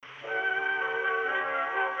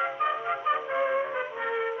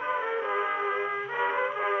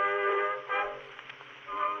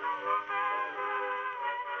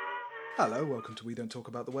Hello, welcome to We Don't Talk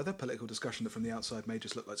About the Weather, political discussion that from the outside may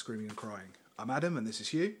just look like screaming and crying. I'm Adam, and this is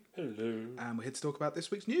Hugh. Hello. And we're here to talk about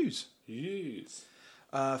this week's news. Yes.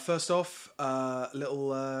 First off,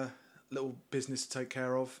 little business to take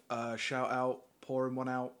care of. Shout out, pouring one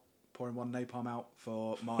napalm out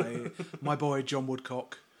for my boy John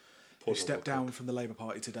Woodcock, who stepped down from the Labour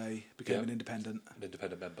Party today, became an independent. An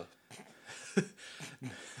independent member.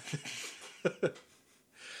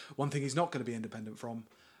 One thing he's not going to be independent from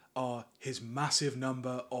are his massive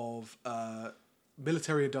number of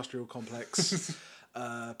military-industrial complex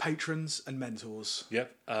patrons and mentors.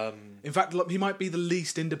 Yep. In fact, he might be the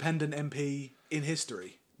least independent MP in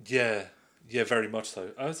history. Yeah, very much so.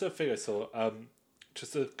 I also think I saw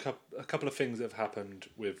just a couple of things that have happened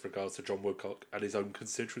with regards to John Woodcock and his own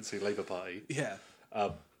constituency, Labour Party. Yeah.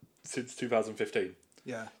 Since 2015.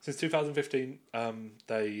 Yeah. Since 2015,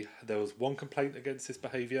 there was one complaint against his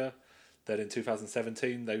behaviour. Then in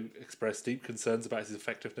 2017, they expressed deep concerns about his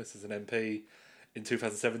effectiveness as an MP. In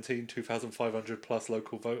 2017, 2,500 plus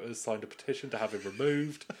local voters signed a petition to have him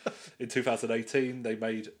removed. In 2018, they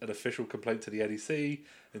made an official complaint to the NEC.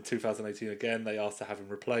 In 2018 again, they asked to have him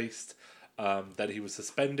replaced. Then he was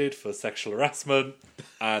suspended for sexual harassment.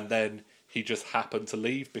 And then he just happened to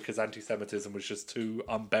leave because anti-Semitism was just too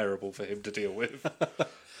unbearable for him to deal with.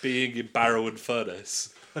 Being in Barrow and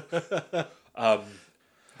Furness.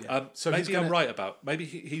 So maybe I'm right about... Maybe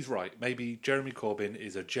he's right. Maybe Jeremy Corbyn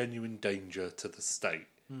is a genuine danger to the state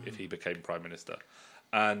if he became Prime Minister.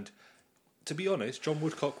 And to be honest, John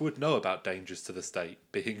Woodcock would know about dangers to the state,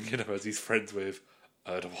 being, as he's friends with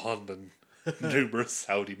Erdogan and numerous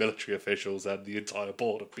Saudi military officials and the entire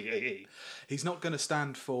board of BAE. He's not going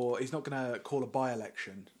to he's not going to call a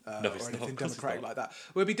by-election or anything democratic like that.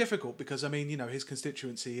 Well, it'd be difficult because, his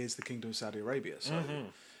constituency is the Kingdom of Saudi Arabia, so... Mm-hmm.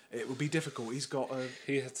 It would be difficult.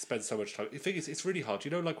 He has to spend so much time. The thing is, it's really hard.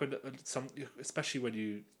 When especially when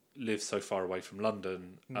you live so far away from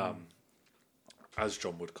London, as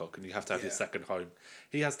John Woodcock, and you have to have your second home.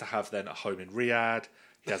 He has to have then a home in Riyadh.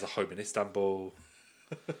 He has a home in Istanbul.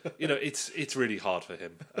 It's really hard for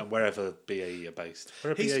him. And wherever BAE are based,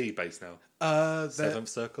 where are BAE based now? Seventh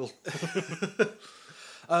Circle.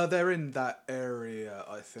 They're in that area,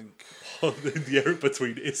 I think. In the area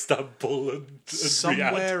between Istanbul and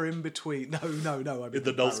somewhere Riyadh. In between. No. In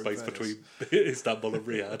the null space between Istanbul and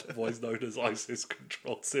Riyadh, otherwise known as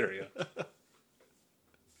ISIS-controlled Syria.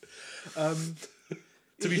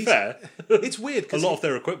 To be fair, it's weird. A lot of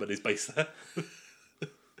their equipment is based there.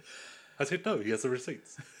 I said no. He has the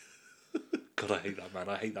receipts. God, I hate that man.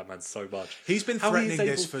 I hate that man so much. He's been threatening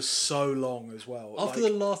this for so long as well. After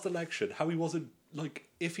the last election, how he wasn't...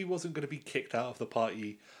 if he wasn't going to be kicked out of the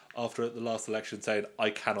party after the last election saying,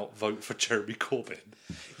 I cannot vote for Jeremy Corbyn.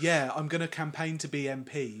 Yeah, I'm going to campaign to be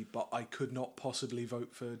MP, but I could not possibly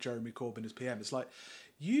vote for Jeremy Corbyn as PM. It's like,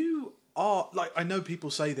 you are... I know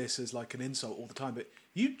people say this as an insult all the time, but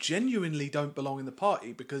you genuinely don't belong in the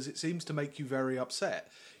party because it seems to make you very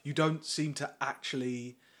upset. You don't seem to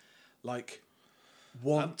actually,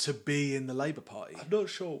 want to be in the Labour Party. I'm not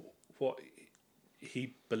sure what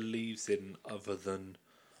he believes in other than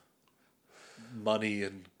money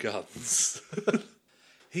and guns.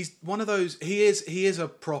 He's one of those. He is a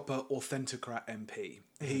proper authentocrat MP.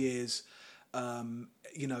 He is,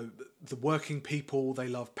 the working people. They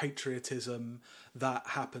love patriotism. That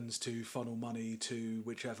happens to funnel money to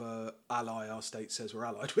whichever ally our state says we're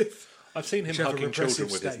allied with. I've seen him hugging children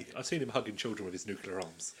with his nuclear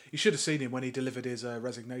arms. You should have seen him when he delivered his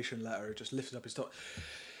resignation letter. He just lifted up his top.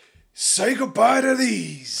 Say goodbye to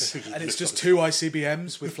these, and it's just two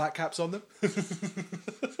ICBMs with flat caps on them. Oh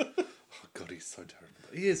God, he's so terrible.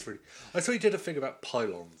 He is really. I saw he did a thing about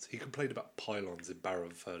pylons. He complained about pylons in Barrow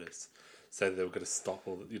and Furness, saying they were going to stop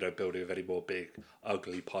all building of any more big,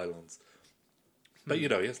 ugly pylons. But he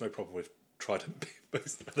has no problem with Trident being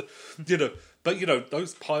based. But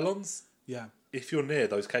those pylons. Yeah. If you're near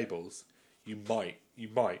those cables, you might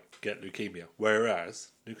get leukemia. Whereas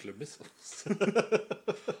nuclear missiles.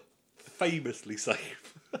 Famously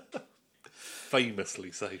safe.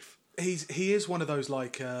 Famously safe. He is one of those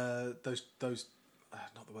those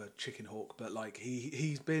not the word chicken hawk, but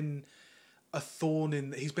he's been a thorn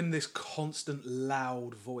in. He's been this constant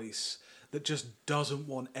loud voice that just doesn't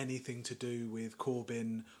want anything to do with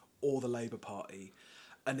Corbyn or the Labour Party,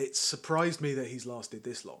 and it surprised me that he's lasted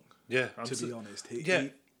this long. Yeah, to be honest.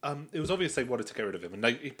 It was obvious they wanted to get rid of him,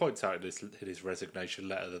 and he points out in his resignation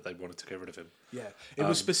letter that they wanted to get rid of him. Yeah, it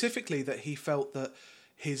was specifically that he felt that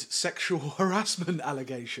his sexual harassment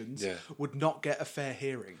allegations would not get a fair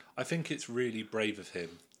hearing. I think it's really brave of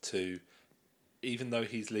him to, even though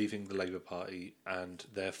he's leaving the Labour Party and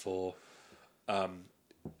therefore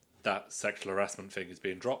that sexual harassment thing is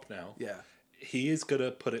being dropped now. Yeah. He is going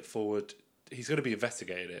to put it forward. He's going to be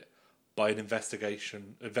investigating it by an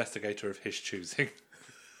investigator of his choosing,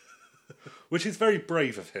 which is very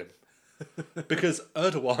brave of him, because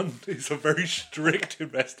Erdogan is a very strict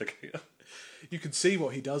investigator. You can see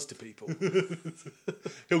what he does to people.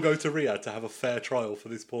 He'll go to Riyadh to have a fair trial for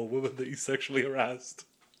this poor woman that he's sexually harassed.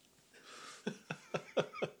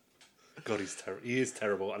 God, he is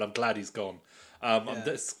terrible, and I'm glad he's gone. I'm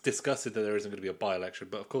disgusted that there isn't going to be a by-election,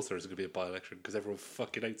 but of course there isn't going to be a by-election because everyone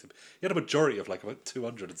fucking hates him. He had a majority of like about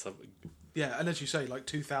 200 and something. Yeah, and as you say, like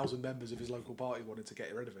 2,000 members of his local party wanted to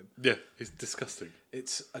get rid of him. Yeah, it's disgusting.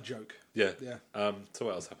 It's a joke. Yeah. Yeah. So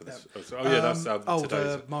what else happened? Yeah. That's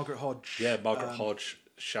today's. Margaret Hodge. Yeah, Margaret Hodge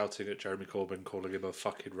shouting at Jeremy Corbyn, calling him a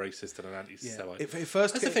fucking racist and an anti-Semite. Yeah. It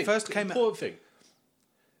first came important thing.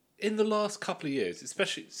 In the last couple of years,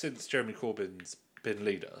 especially since Jeremy Corbyn's been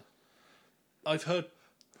leader, I've heard...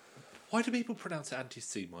 Why do people pronounce it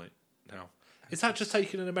anti-Semite now? Is that just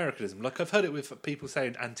taking an Americanism? Like, I've heard it with people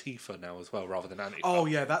saying Antifa now as well, rather than Antifa. Oh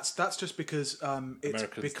yeah, that's just because it's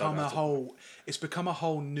become a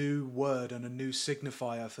whole new word and a new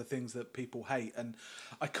signifier for things that people hate. And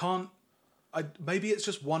maybe it's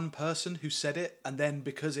just one person who said it, and then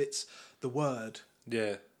because it's the word,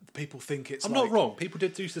 people think it's. I'm not wrong. People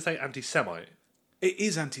used to say anti-Semite. It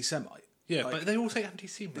is anti-Semite. Yeah, but they all say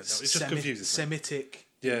anti-Semite now. It just confuses me. Semitic.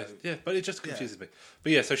 Yeah, but it just confuses me.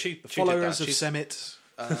 But yeah, so she followers did that.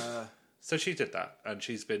 of Semit. So she did that, and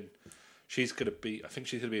she's going to be. I think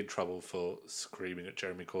she's going to be in trouble for screaming at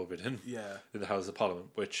Jeremy Corbyn in the House of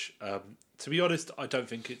Parliament. Which, to be honest, I don't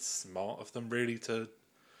think it's smart of them really to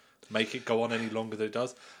make it go on any longer than it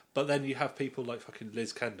does. But then you have people like fucking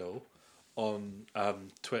Liz Kendall on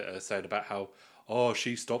Twitter saying about how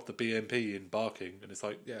she stopped the BNP in barking, and it's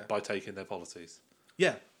like by taking their policies.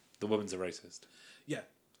 Yeah, the woman's a racist. Yeah,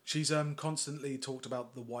 she's constantly talked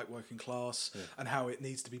about the white working class and how it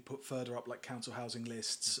needs to be put further up, like council housing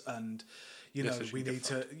lists, and we need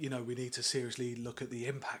to seriously look at the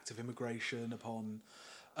impact of immigration upon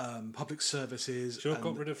public services. Should have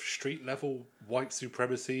got rid of street level white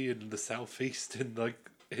supremacy in the southeast in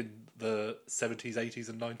the 70s, 80s,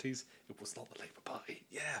 and 90s. It was not the Labour Party.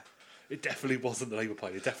 Yeah. It definitely wasn't the Labour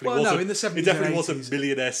Party. It definitely wasn't. No, in the 70s it definitely and 80s. Wasn't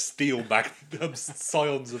millionaire steel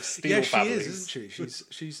scions of steel families. Yeah, she is, isn't she?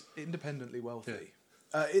 She's independently wealthy.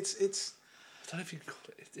 It's. I don't know if you can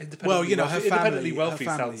call it independently. Well, wealthy. her family, independently wealthy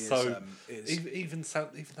sounds so. Is. Even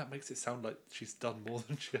that makes it sound like she's done more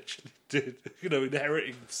than she actually did.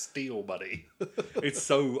 Inheriting steel money. It's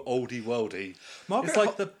so oldie worldy. It's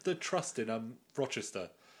like the trust in Rochester.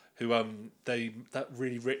 Who that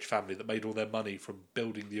really rich family that made all their money from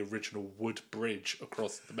building the original wood bridge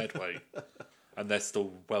across the Medway, and they're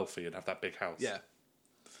still wealthy and have that big house. Yeah,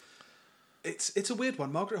 it's a weird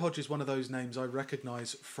one. Margaret Hodge is one of those names I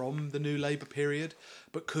recognise from the New Labour period,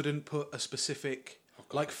 but couldn't put a specific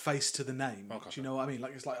face to the name. Do you know what I mean?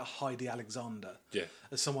 Like it's like a Heidi Alexander,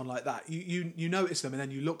 as someone like that. You notice them and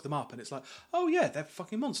then you look them up and it's like, oh yeah, they're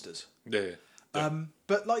fucking monsters. Yeah.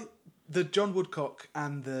 But like. The John Woodcock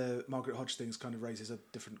and the Margaret Hodge things kind of raises a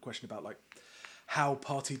different question about like how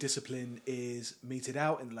party discipline is meted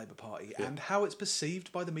out in the Labour Party and how it's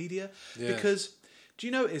perceived by the media. Yeah. Because do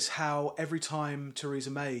you notice how every time Theresa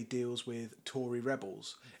May deals with Tory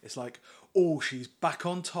rebels, it's like, she's back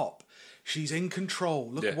on top. She's in control.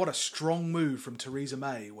 Look what a strong move from Theresa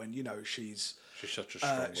May when, she's such a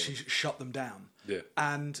strong she's shut them down. Yeah.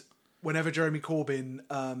 And whenever Jeremy Corbyn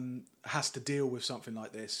has to deal with something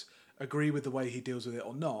like this, agree with the way he deals with it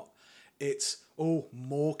or not, it's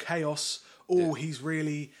more chaos. He's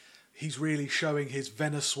really showing his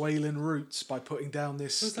Venezuelan roots by putting down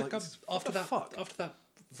this. After that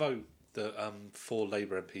vote that 4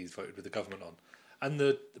 Labour MPs voted with the government on, and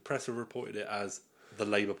the press have reported it as the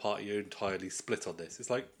Labour Party are entirely split on this. It's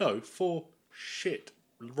like, no, 4 shit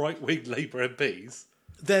right wing Labour MPs.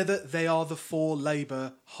 They are the 4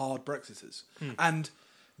 Labour hard Brexiters, and.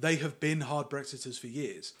 They have been hard Brexiters for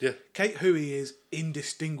years. Yeah. Kate Hoey is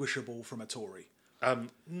indistinguishable from a Tory.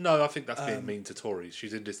 No, I think that's being mean to Tories.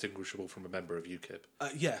 She's indistinguishable from a member of UKIP.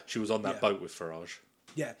 Yeah. She was on that boat with Farage.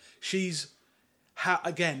 Yeah.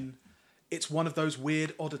 Again, it's one of those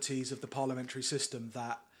weird oddities of the parliamentary system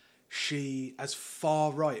that she, as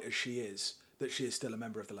far right as she is, that she is still a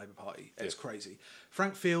member of the Labour Party. It's crazy.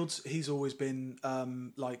 Frank Fields, he's always been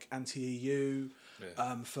anti-EU...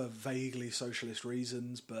 for vaguely socialist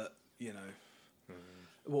reasons, but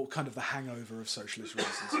kind of the hangover of socialist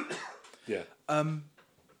reasons. Yeah.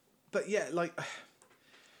 But yeah, like,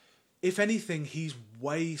 if anything, he's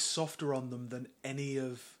way softer on them than any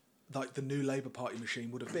of like the new Labour Party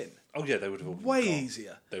machine would have been. Oh yeah, they would have all been way gone.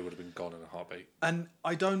 easier. They would have been gone in a heartbeat. And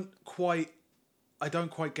I don't quite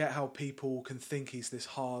get how people can think he's this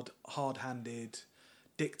hard-handed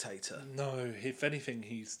dictator. No, if anything,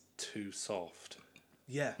 he's too soft.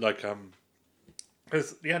 Yeah. Like,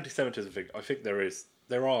 because the anti-Semitism thing, I think there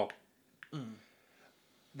are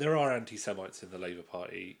anti-Semites in the Labour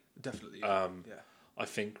Party. Definitely. Yeah. I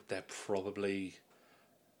think they're probably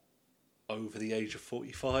over the age of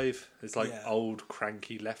 45. It's like old,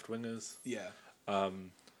 cranky left-wingers. Yeah.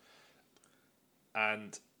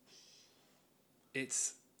 And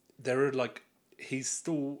he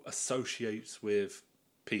still associates with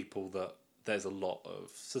people that there's a lot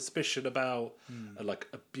of suspicion about, and like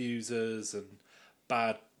abusers and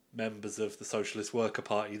bad members of the Socialist Worker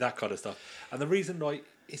Party, that kind of stuff. And the reason,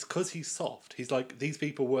 is because he's soft. He's like, these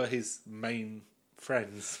people were his main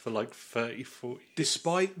friends for like 30, 40 years.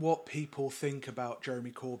 Despite what people think about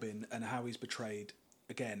Jeremy Corbyn and how he's portrayed,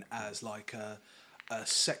 again, as like a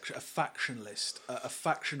factionalist, a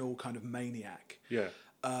factional kind of maniac. Yeah.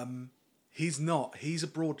 He's not. He's a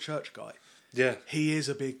broad church guy. Yeah. He is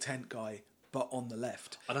a big tent guy, but on the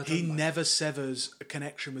left. He never severs a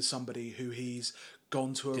connection with somebody who he's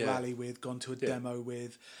gone to a rally with, gone to a demo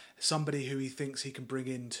with, somebody who he thinks he can bring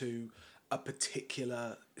into a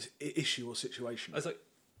particular issue or situation.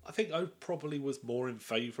 I think I probably was more in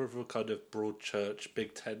favour of a kind of broad church,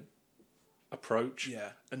 big tent approach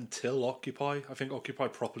until Occupy. I think Occupy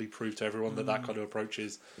properly proved to everyone that kind of approach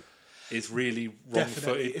is really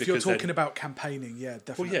wrong-footed. If you're talking about campaigning,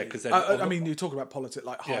 definitely. Well, yeah, because I mean, you talk about politics,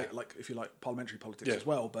 like if you like parliamentary politics as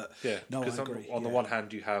well. But no, I agree. On the one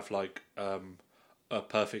hand, you have like a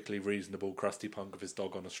perfectly reasonable crusty punk with his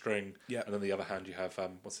dog on a string, and on the other hand, you have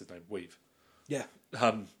what's his name, Weave. Yeah.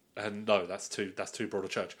 And no, that's too broad a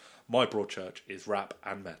church. My broad church is rap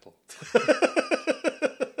and metal.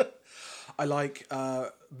 I like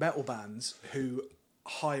metal bands who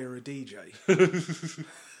hire a DJ.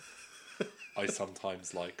 I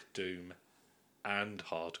sometimes like doom and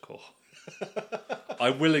hardcore.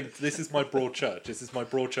 I'm willing. This is my broad church. This is my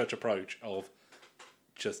broad church approach of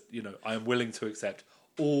just, I am willing to accept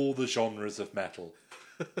all the genres of metal.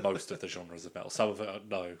 Most of the genres of metal. Some of it,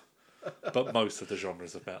 no. But most of the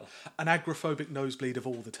genres of metal. An agoraphobic nosebleed of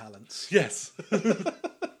all the talents. Yes.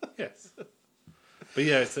 Yes. But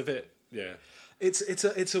yeah, it's a bit,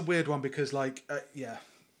 It's a weird one because,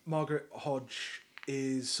 Margaret Hodge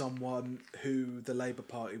is someone who the Labour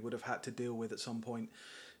Party would have had to deal with at some point.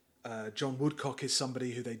 John Woodcock is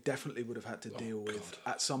somebody who they definitely would have had to deal with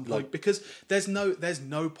at some point, because there's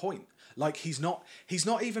no point. Like, he's not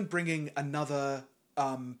even bringing another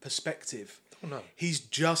perspective. Oh, no. He's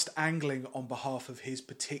just angling on behalf of his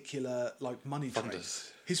particular money train.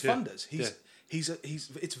 His funders. He's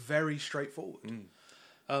it's very straightforward.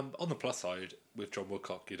 On the plus side, with John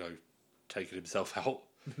Woodcock, taking himself out,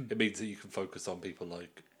 it means that you can focus on people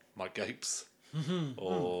like Mike Gapes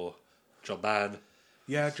or John Mann.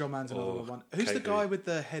 Yeah, John Mann's another one. Who's the guy with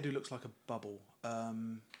the head who looks like a bubble?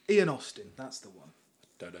 Ian Austin, that's the one.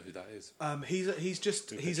 Don't know who that is.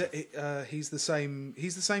 He's the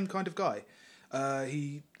same kind of guy.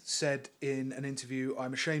 He said in an interview,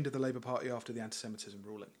 "I'm ashamed of the Labour Party after the anti-Semitism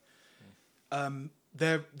ruling."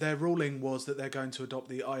 Their ruling was that they're going to adopt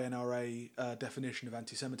the INRA definition of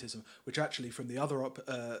anti-Semitism, which actually, from the other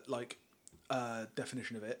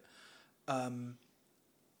definition of it,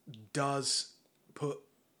 does put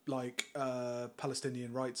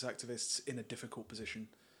Palestinian rights activists in a difficult position.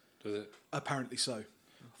 Does it? Apparently so.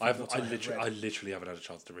 I literally haven't had a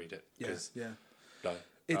chance to read it. No.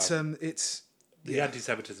 It's the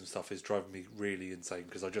anti-Semitism stuff is driving me really insane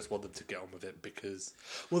because I just want them to get on with it because.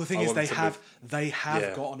 Well, the thing is, they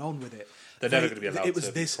have gotten on with it. They're never going to be allowed. It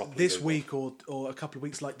was this week or a couple of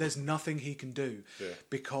weeks. There's nothing he can do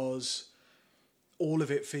because a lot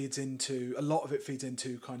of it feeds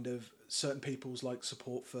into kind of certain people's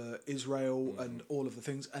support for Israel and all of the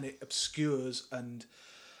things, and it obscures and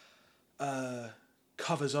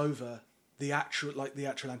covers over the actual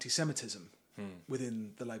anti-Semitism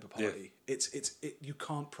within the Labour Party. You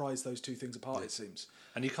can't prize those two things apart. It seems,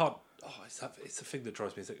 and you can't. It's the thing that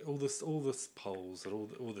drives me. It's like all the polls and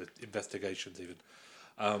all the investigations. Even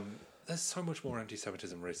there's so much more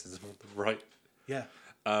anti-Semitism, racism on the right. Yeah,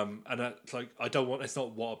 and I don't want. It's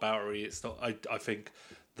not whataboutery. It's not. I think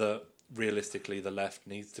that realistically, the left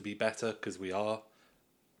needs to be better because we are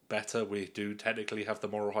better. We do technically have the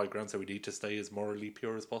moral high ground, so we need to stay as morally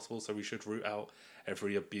pure as possible. So we should root out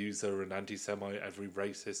every abuser and anti-Semite, every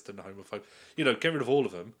racist and homophobe. Get rid of all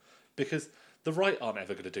of them, because the right aren't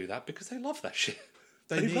ever going to do that because they love that shit.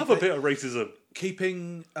 They love a bit of racism.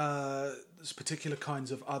 Keeping particular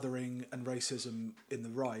kinds of othering and racism in the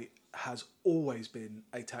right has always been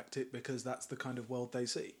a tactic because that's the kind of world they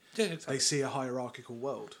see. Yeah, exactly. They see a hierarchical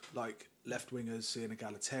world, like left-wingers see an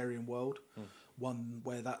egalitarian world, one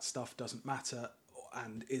where that stuff doesn't matter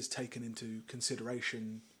and is taken into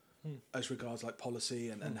consideration as regards like policy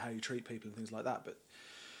and how you treat people and things like that. But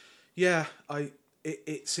yeah,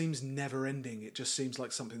 it seems never ending. It just seems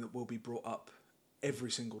like something that will be brought up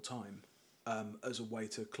every single time as a way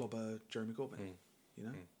to clobber Jeremy Corbyn. You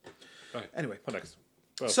know. Right. Anyway, what next?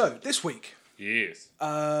 Well, so this week, yes.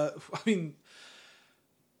 I mean,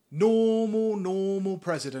 normal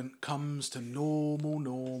president comes to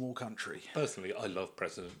normal country. Personally, I love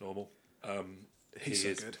President Normal. He's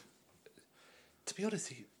so good. To be honest,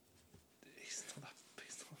 he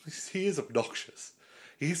is obnoxious.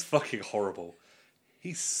 He's fucking horrible.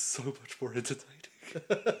 He's so much more entertaining.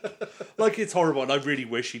 Like, it's horrible, and I really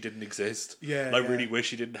wish he didn't exist. Yeah. And I really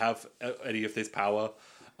wish he didn't have any of this power.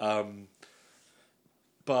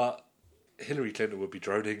 But Hillary Clinton would be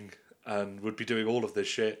droning and would be doing all of this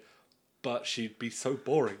shit, but she'd be so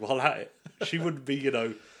boring while at it. She wouldn't be,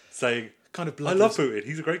 saying, kind of I love Putin,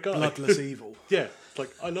 he's a great guy. Bloodless evil. Yeah, it's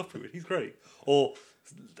like, I love Putin, he's great. Or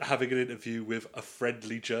having an interview with a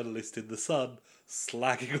friendly journalist in The Sun,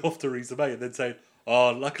 slagging off Theresa May and then saying,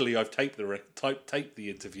 oh, luckily I've taped the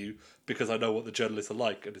interview because I know what the journalists are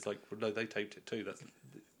like. And it's like, well, no, they taped it too.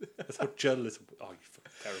 That's how journalism... Oh, you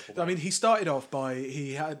fucking terrible. I mean, he started off by...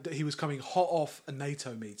 He was coming hot off a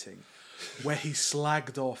NATO meeting where he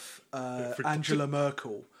slagged off Angela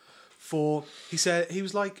Merkel for... He said... He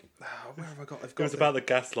was like... where have I got... It was about the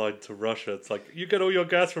gas line to Russia. It's like, you get all your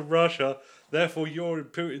gas from Russia, therefore you're in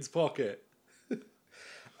Putin's pocket.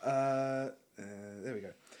 There we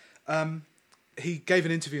go. He gave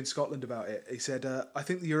an interview in Scotland about it. He said, I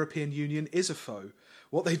think the European Union is a foe.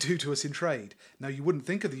 What they do to us in trade. Now, you wouldn't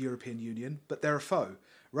think of the European Union, but they're a foe.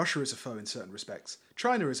 Russia is a foe in certain respects.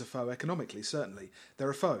 China is a foe economically, certainly. They're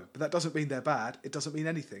a foe, but that doesn't mean they're bad. It doesn't mean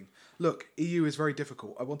anything. Look, EU is very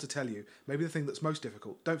difficult. I want to tell you, maybe the thing that's most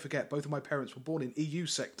difficult. Don't forget, both of my parents were born in EU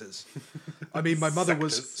sectors. I mean, my mother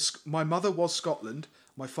was Scotland.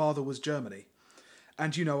 My father was Germany.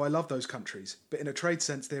 And, I love those countries. But in a trade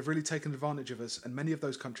sense, they have really taken advantage of us, and many of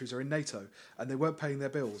those countries are in NATO, and they weren't paying their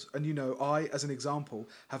bills. And, I, as an example,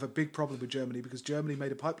 have a big problem with Germany because Germany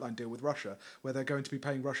made a pipeline deal with Russia where they're going to be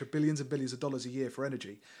paying Russia billions and billions of dollars a year for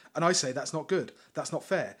energy. And I say that's not good. That's not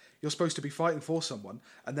fair. You're supposed to be fighting for someone,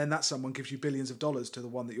 and then that someone gives you billions of dollars to the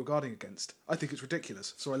one that you're guarding against. I think it's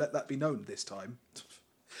ridiculous, so I let that be known this time.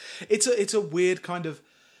 It's a weird kind of...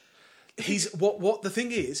 What the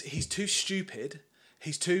thing is, he's too stupid...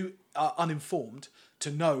 He's too uninformed to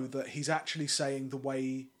know that he's actually saying the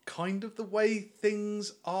way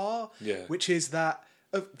things are, which is that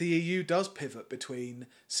the EU does pivot between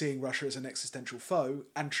seeing Russia as an existential foe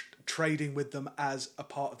and trading with them as a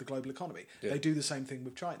part of the global economy. Yeah. They do the same thing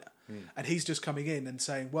with China. And he's just coming in and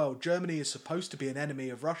saying, well, Germany is supposed to be an enemy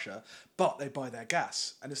of Russia, but they buy their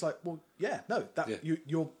gas. And it's like, well,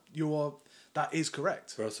 you're... That is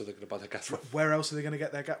correct. Where else are they going to buy their gas from? Where else are they going to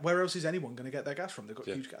get their gas? Where else is anyone going to get their gas from? They've got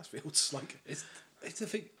huge gas fields. It's the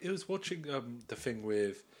thing. It was watching the thing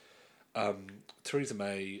with Theresa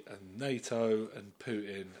May and NATO and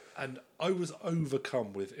Putin, and I was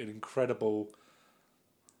overcome with an incredible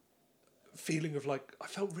feeling of I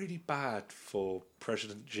felt really bad for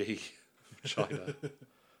President Xi of China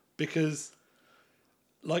because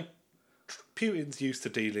Putin's used to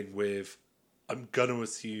dealing with, I'm going to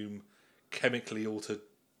assume, chemically altered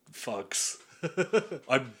thugs.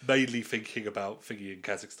 I'm mainly thinking about thingy in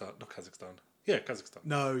Kazakhstan. Not Kazakhstan. Yeah, Kazakhstan.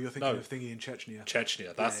 No, you're thinking of thingy in Chechnya.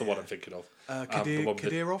 Chechnya, that's the one I'm thinking of.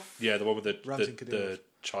 Kadyrov? The one with the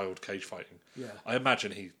child cage fighting. Yeah. I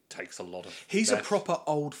imagine he takes a lot of... He's a proper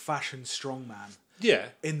old-fashioned strongman. Yeah.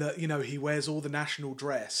 In that, he wears all the national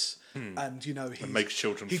dress and, and makes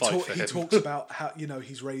children fight for him. He talks about how,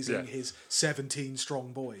 he's raising his 17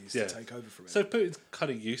 strong boys to take over from him. So Putin's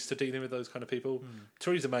kind of used to dealing with those kind of people.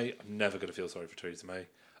 Theresa May, I'm never going to feel sorry for Theresa May.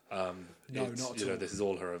 No, not at all. This is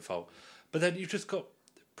all her own fault. But then you've just got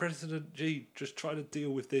President Xi just trying to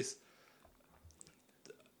deal with this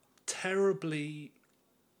terribly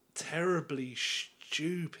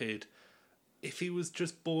stupid... If he was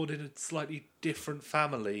just born in a slightly different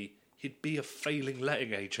family, he'd be a failing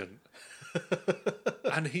letting agent.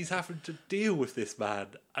 And he's having to deal with this man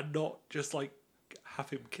and not just,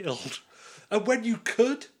 have him killed. And when you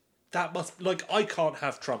could, that must... I can't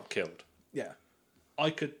have Trump killed. Yeah.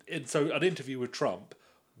 I could... And so an interview with Trump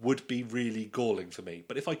would be really galling for me.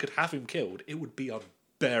 But if I could have him killed, it would be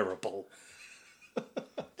unbearable. Do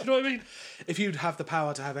you know what I mean? If you'd have the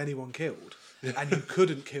power to have anyone killed... and you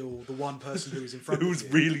couldn't kill the one person who was in front Who of was you.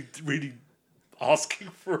 really, really asking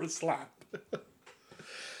for a slap.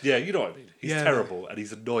 Yeah, you know what I mean. He's terrible and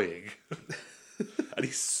he's annoying. And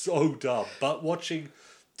he's so dumb. But watching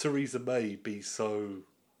Theresa May be so,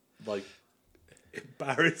 like,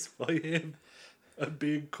 embarrassed by him and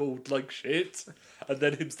being called, like, shit, and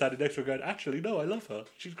then him standing next to her going, actually, no, I love her.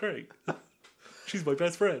 She's great. She's my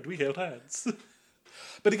best friend. We held hands.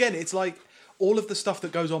 But again, it's like all of the stuff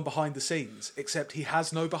that goes on behind the scenes, except he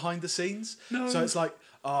has no behind the scenes. No. So it's like,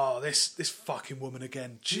 oh, this fucking woman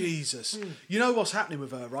again. Jesus. You know what's happening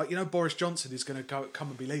with her, right? You know Boris Johnson is going to come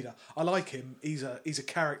and be leader. I like him. He's a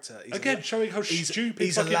character. Showing how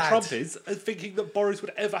stupid fucking Trump is, and thinking that Boris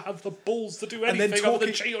would ever have the balls to do anything other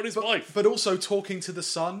than cheat on his wife. But also talking to the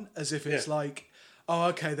Sun as if it's like, oh,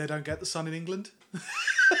 okay, they don't get the Sun in England.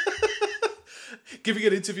 Giving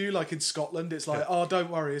an interview like in Scotland, it's like, oh, don't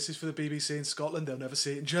worry, this is for the BBC in Scotland, they'll never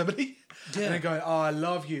see it in Germany. Yeah. And then going, oh, I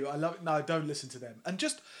love you, no, don't listen to them. And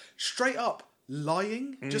just straight up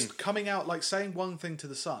lying, just coming out, like saying one thing to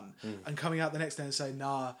the Sun and coming out the next day and saying,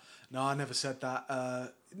 nah, I never said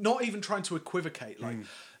that. Not even trying to equivocate,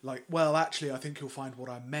 like, well, actually, I think you'll find what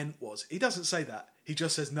I meant was. He doesn't say that. He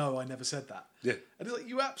just says, no, I never said that. Yeah. And it's like,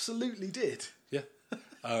 you absolutely did. Yeah.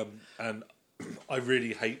 And I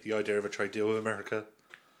really hate the idea of a trade deal with America.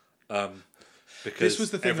 Because this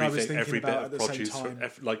was the thing I was thinking about at the same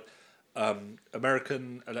time.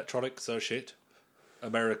 American electronics are shit.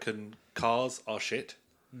 American cars are shit.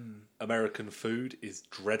 American food is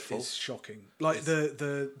dreadful. It's shocking. Like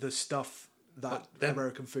the stuff that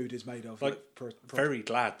American food is made of. Like, very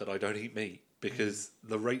glad that I don't eat meat because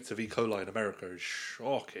the rates of E. coli in America is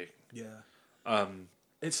shocking. Yeah.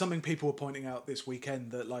 It's something people were pointing out this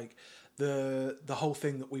weekend that like the whole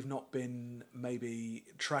thing that we've not been maybe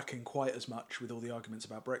tracking quite as much with all the arguments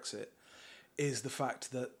about Brexit is the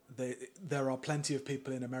fact that there are plenty of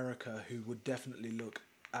people in America who would definitely look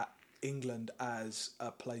at England as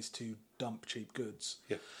a place to dump cheap goods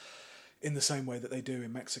in the same way that they do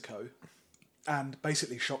in Mexico, and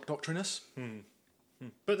basically shock doctrine us.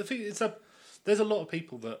 But the thing is, there's a lot of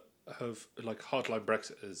people that have like hardline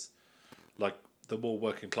Brexiters, like the more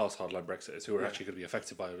working class hardline Brexiters who are actually going to be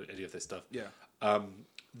affected by any of this stuff. Yeah,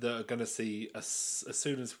 that are going to see as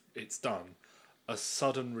soon as it's done a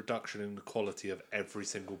sudden reduction in the quality of every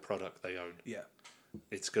single product they own. Yeah,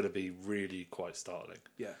 it's going to be really quite startling.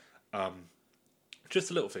 Yeah.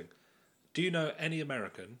 Just a little thing. Do you know any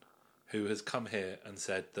American who has come here and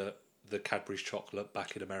said that the Cadbury's chocolate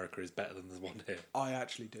back in America is better than the one here? I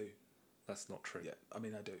actually do. That's not true. Yeah, I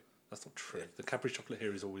mean I do. That's not true. Yeah. The Cadbury's chocolate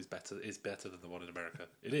here is always better. Is better than the one in America.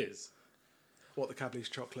 It is. What, the Cadbury's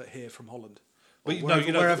chocolate here from Holland? But the one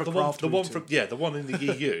from the one in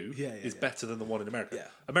the EU is better than the one in America. Yeah.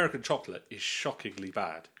 American chocolate is shockingly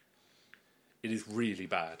bad. It is really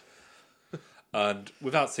bad. And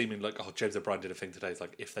without seeming like, oh, James O'Brien did a thing today. It's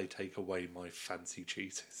like, if they take away my fancy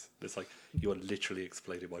cheeses, it's like you are literally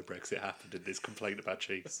explaining why Brexit happened in this complaint about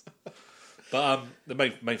cheese. But the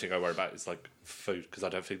main thing I worry about is like food, because I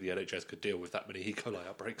don't think the NHS could deal with that many E. coli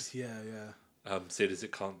outbreaks. Yeah. Seeing as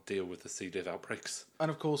it can't deal with the C. diff outbreaks. And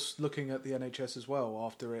of course, looking at the NHS as well,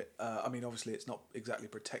 after it, I mean, obviously it's not exactly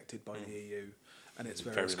protected by the EU and its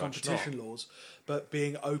various competition laws, but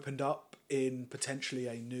being opened up in potentially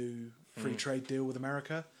a new free trade deal with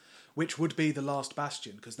America, which would be the last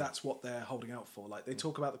bastion, because that's what they're holding out for. Like, they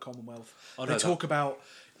talk about the Commonwealth, they talk about,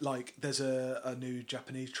 like, there's a new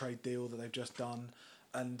Japanese trade deal that they've just done,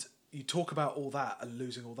 and you talk about all that and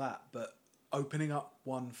losing all that, but opening up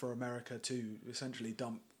one for America to essentially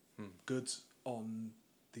dump goods on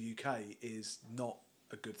the UK is not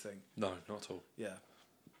a good thing. No, not at all. Yeah.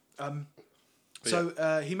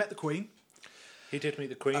 He met the Queen. He did meet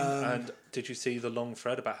the Queen, and did you see the long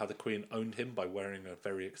thread about how the Queen owned him by wearing a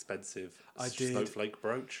very expensive snowflake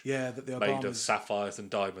brooch? Yeah, that the Obamas... made of sapphires and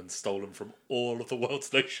diamonds, stolen from all of the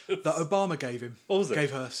world's nations. That Obama gave him. What was it?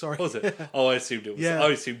 Gave her, sorry. What was it? Oh, I assumed it was. Yeah. I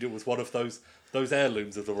assumed it was one of those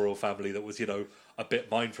heirlooms of the royal family that was, you know, a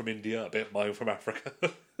bit mine from India, a bit mine from Africa.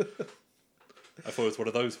 I thought it was one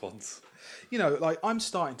of those ones. You know, like, I'm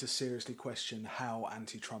starting to seriously question how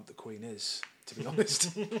anti-Trump the Queen is, to be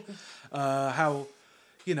honest. How,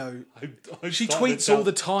 you know, she tweets all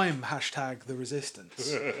the time, #the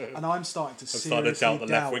resistance. And I'm starting to seriously doubt the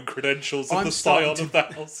left-wing credentials of the scion of the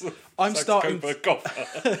house. I'm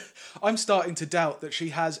starting to doubt that she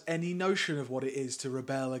has any notion of what it is to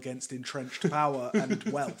rebel against entrenched power and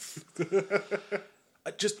wealth.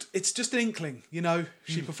 It's just an inkling, you know.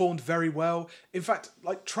 She performed very well. In fact,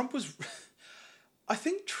 like, I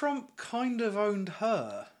think Trump kind of owned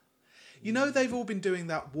her. You know, they've all been doing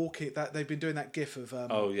that they've been doing that gif of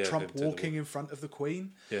Trump walking in front of the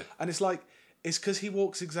Queen. Yeah. And it's like, it's because he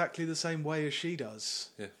walks exactly the same way as she does.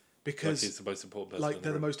 Yeah. Because like he's the most important person. Like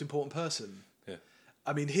they're the most important person. Yeah.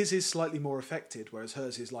 I mean, his is slightly more affected, whereas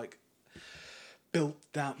hers is like built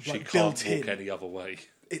down. She like, can't built walk any other way.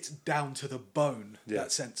 It's down to the bone. Yeah.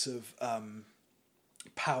 That sense of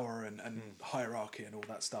power and hierarchy and all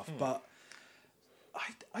that stuff. But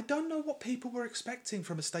I don't know what people were expecting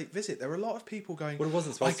from a state visit. There were a lot of people going... Well, it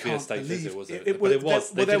wasn't supposed to be a state visit, was it? But it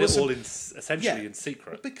was. They did it all essentially in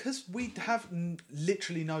secret. Because we have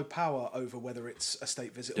literally no power over whether it's a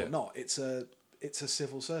state visit or not. It's a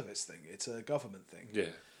civil service thing. It's a government thing. Yeah.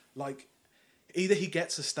 Like, either he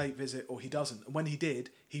gets a state visit or he doesn't. And when he did,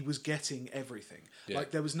 he was getting everything. Yeah.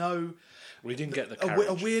 Like, there was no... We didn't get the carriage.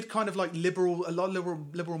 A weird kind of like a lot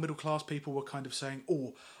of liberal middle class people were kind of saying,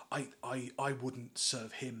 "Oh, I wouldn't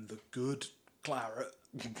serve him the good claret."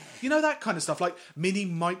 You know, that kind of stuff, like mini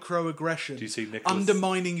microaggression. Do you see Nicholas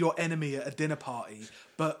undermining your enemy at a dinner party,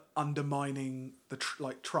 but undermining the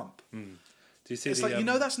Trump? Do you see? It's like, you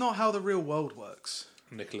know, that's not how the real world works.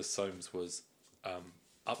 Nicholas Soames was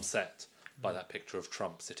upset by that picture of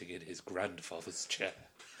Trump sitting in his grandfather's chair.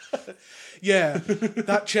 Yeah,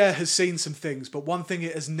 that chair has seen some things, but one thing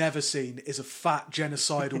it has never seen is a fat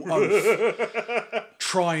genocidal oaf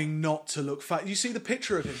trying not to look fat. You see the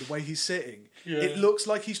picture of him, the way he's sitting. Yeah. It looks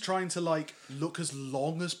like he's trying to like look as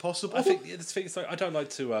long as possible. I think the thing is, I don't like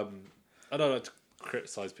to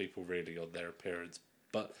criticize people really on their appearance,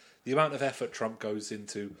 but the amount of effort Trump goes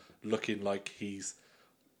into looking like he's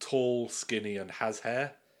tall, skinny, and has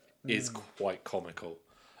hair is quite comical.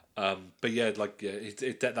 But yeah,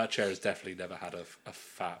 that chair has definitely never had a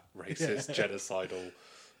fat, racist, genocidal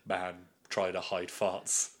man trying to hide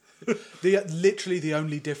farts. Literally the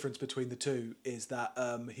only difference between the two is that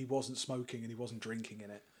he wasn't smoking and he wasn't drinking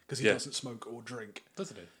in it, because he doesn't smoke or drink.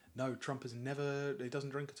 Doesn't he? No, Trump has never... He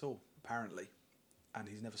doesn't drink at all, apparently. And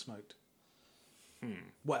he's never smoked.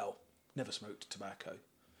 Well, never smoked tobacco.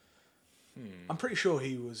 I'm pretty sure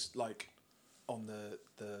he was, like, on the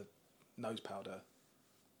nose powder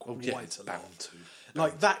quite a lot. Bound to.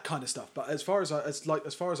 Like, that kind of stuff. But as far as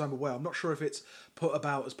I'm aware, I'm not sure if it's put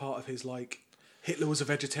about as part of his, like, Hitler was a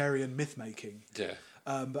vegetarian myth-making. Yeah.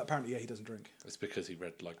 But apparently, he doesn't drink. It's because he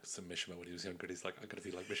read, like, some Mishima when he was younger, and he's like, I'm going to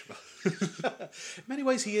be like Mishima. In many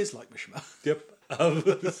ways, he is like Mishima. Yep.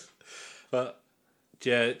 But,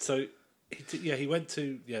 yeah, so... He went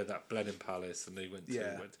to that Blenheim Palace, and he went.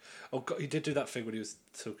 Oh God, he did do that thing when he was.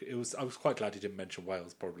 I was quite glad he didn't mention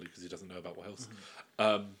Wales, probably because he doesn't know about Wales.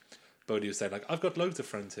 But when he was saying, like, I've got loads of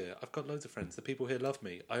friends here. I've got loads of friends. The people here love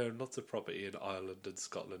me. I own lots of property in Ireland and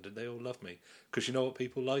Scotland, and they all love me. Because you know what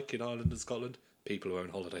people like in Ireland and Scotland? People who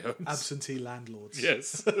own holiday homes. Absentee landlords.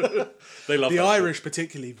 Yes, they love the Irish,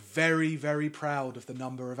 particularly, very, very proud of the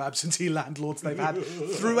number of absentee landlords they've had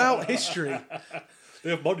throughout history. They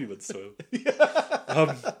have monuments to him. They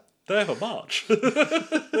have a march. They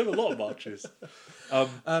have a lot of marches.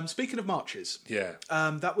 Speaking of marches,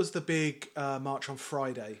 that was the big march on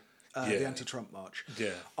Friday, the anti-Trump march. Yeah,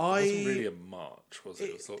 it wasn't really a march, was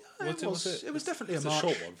it? It was definitely a march. A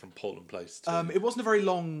short one from Portland Place. Too. It wasn't a very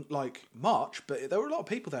long march, but there were a lot of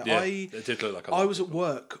people there. Yeah, it did look like a lot. I was at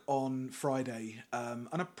work on Friday, and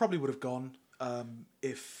I probably would have gone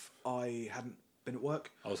if I hadn't been at work.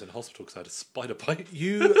 I was in hospital because I had a spider bite.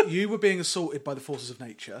 You were being assaulted by the forces of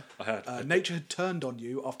nature. I had. Nature had turned on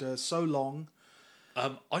you after so long.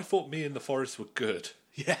 I thought me in the forest were good.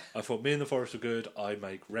 Yeah. I thought me in the forest were good. I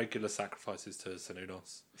make regular sacrifices to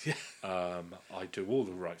Sununos. Yeah. I do all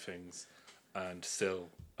the right things, and still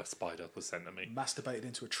a spider was sent to me. Masturbated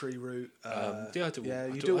into a tree root. I do all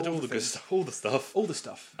the good stuff. All the stuff. All the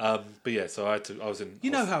stuff. But yeah, so I was in... You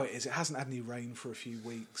know how it is. It hasn't had any rain for a few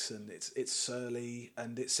weeks, and it's surly,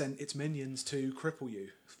 and it sent its minions to cripple you.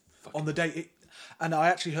 On the day... And I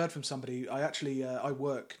actually heard from somebody... I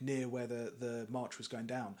work near where the march was going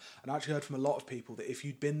down, and I actually heard from a lot of people that if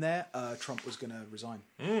you'd been there, Trump was going to resign.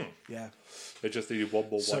 Yeah. They just needed one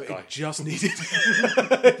more white guy. It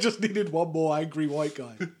just needed one more angry white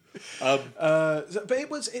guy. But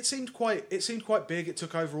it seemed quite big. It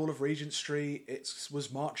took over all of Regent Street. It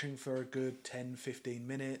was marching for a good 10-15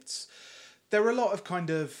 minutes. There were a lot of kind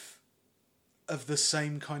of the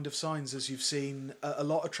same kind of signs as you've seen a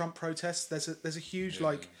lot of Trump protests. There's a huge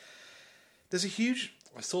I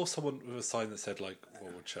saw someone with a sign that said, like,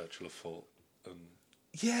 what would Churchill have fought?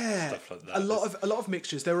 Stuff like that. A lot of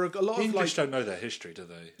mixtures. There were a lot the of English don't know their history, do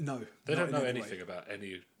they? No, they don't know anything about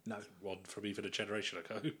anyone from even a generation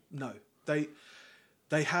ago. No,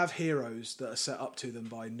 They have heroes that are set up to them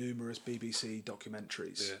by numerous BBC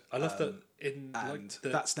documentaries. Yeah. I love that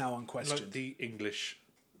that's now unquestioned. Like the English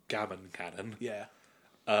gammon cannon. Yeah.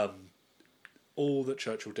 All that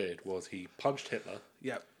Churchill did was he punched Hitler.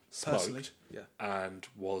 Yep. Smoked. Yeah. And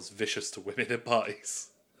was vicious to women in parties,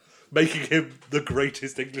 making him the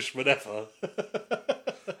greatest Englishman ever.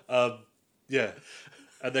 Yeah.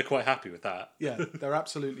 And they're quite happy with that. Yeah, they're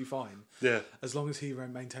absolutely fine. Yeah. As long as he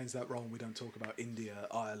maintains that role and we don't talk about India,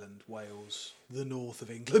 Ireland, Wales, the north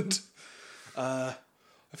of England. I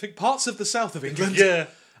think parts of the south of England. Yeah.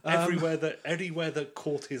 Anywhere that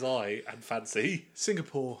caught his eye and fancy.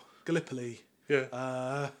 Singapore, Gallipoli.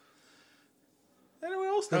 Yeah. Anywhere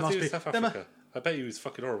else? There must be. South Africa. I bet he was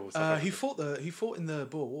fucking horrible. He fought in the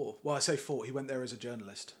Boer War. Well, I say fought. He went there as a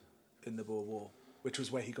journalist in the Boer War, which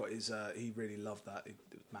was where he got his. He really loved that. He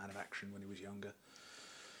was a man of action when he was younger,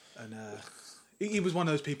 and he was one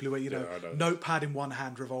of those people who, notepad in one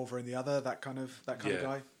hand, revolver in the other. That kind of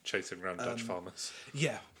guy. Chasing around Dutch farmers.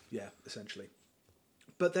 Yeah, essentially.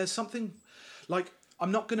 But there's something like.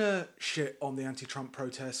 I'm not going to shit on the anti-Trump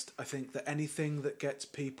protest. I think that anything that gets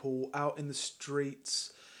people out in the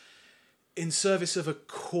streets in service of a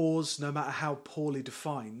cause, no matter how poorly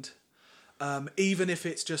defined, even if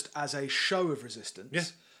it's just as a show of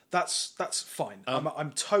resistance, that's fine.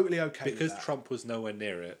 I'm totally okay with that. Because Trump was nowhere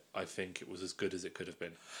near it, I think it was as good as it could have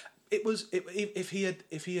been. It was if he had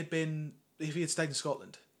stayed in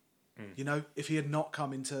Scotland. If he had not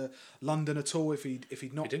come into London at all, if he'd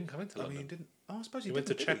not, he didn't come into London. He didn't. Oh, I suppose he went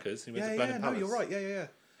to Chequers. He went to Blenheim Palace. No, you're right. Yeah.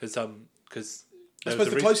 Because I suppose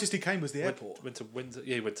the closest he came was the airport. Went to Windsor.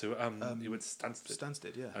 Yeah, he went to Stansted.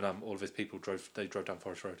 Stansted, yeah. And all of his people drove down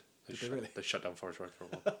Forest Road. They shut down Forest Road for a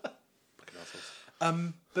while. Fucking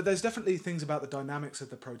assholes. But there's definitely things about the dynamics of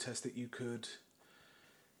the protest that you could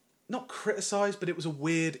not criticise, but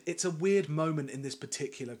it's a weird moment in this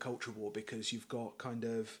particular culture war because you've got kind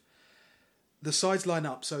of the sides line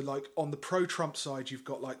up. So like on the pro-Trump side, you've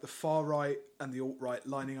got like the far right and the alt-right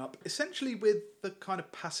lining up essentially with the kind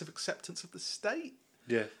of passive acceptance of the state.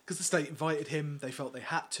 Yeah. Because the state invited him, they felt they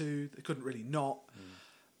had to, they couldn't really not.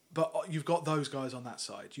 But you've got those guys on that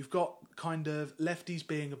side. You've got kind of lefties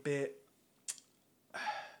being a bit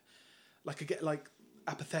like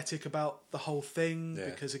apathetic about the whole thing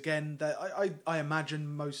because again, I imagine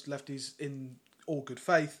most lefties in all good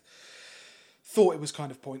faith thought it was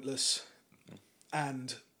kind of pointless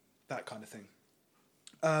and that kind of thing.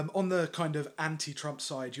 On the kind of anti-Trump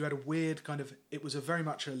side, you had a weird kind of, it was a very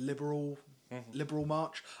much a liberal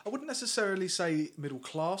march. I wouldn't necessarily say middle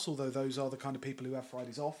class, although those are the kind of people who have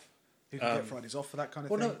Fridays off, who can get Fridays off for that kind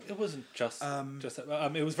of thing. Well, no, it wasn't just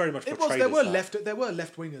that. It was very much. There were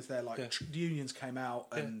left wingers there, like the unions came out,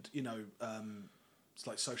 and it's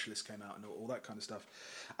like socialists came out and all that kind of stuff,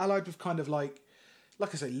 allied with kind of like I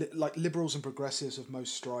say, like liberals and progressives of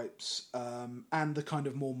most stripes, and the kind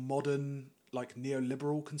of more modern, like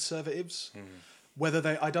neoliberal conservatives.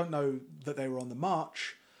 Whether I don't know that they were on the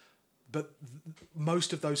march, but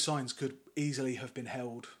most of those signs could easily have been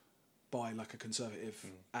held by like a conservative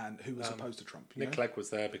and who was opposed to Trump. Nick Clegg was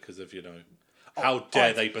there because of how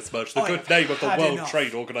dare they besmirch the good name of the World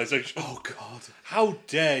Trade Organization? Oh God! How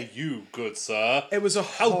dare you, good sir? It was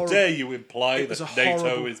how dare you imply that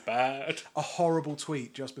NATO is bad? A horrible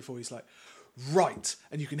tweet just before he's like, right,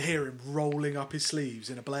 and you can hear him rolling up his sleeves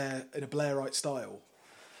in a Blairite style,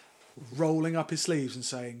 rolling up his sleeves and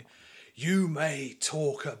saying, "You may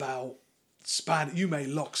talk about." You may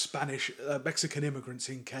lock Mexican immigrants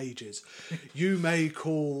in cages. You may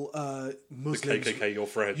call Muslims... The KKK your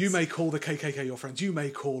friends. You may call the KKK your friends. You may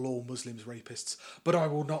call all Muslims rapists. But I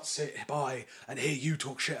will not sit by and hear you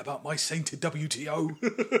talk shit about my sainted WTO.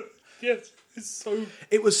 Yes, it's so...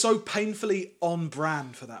 It was so painfully on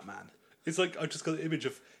brand for that man. It's like, I just got an image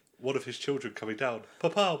of one of his children coming down.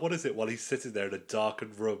 Papa, what is it? While he's sitting there in a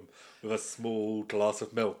darkened room with a small glass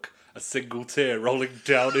of milk. A single tear rolling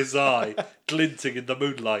down his eye, glinting in the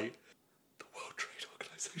moonlight. The World Trade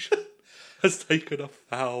Organization has taken a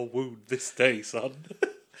foul wound this day, son.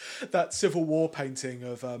 That Civil War painting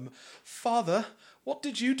of, Father, what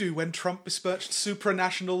did you do when Trump besmirched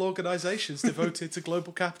supranational organizations devoted to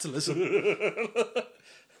global capitalism?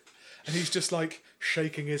 And he's just like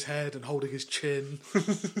shaking his head and holding his chin.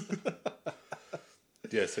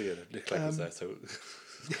 Nick Clegg was there, so...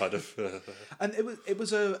 kind of and it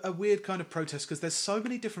was a weird kind of protest because there's so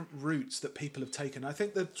many different routes that people have taken. I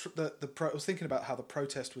think I was thinking about how the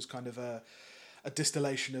protest was kind of a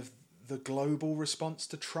distillation of the global response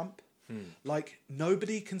to Trump. Like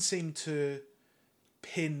nobody can seem to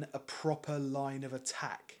pin a proper line of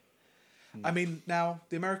attack. I mean, now,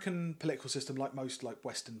 the American political system, like most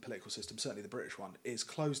Western political systems, certainly the British one, is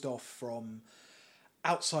closed off from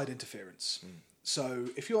outside interference. So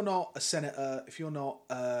if you're not a senator, if you're not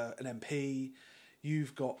an MP,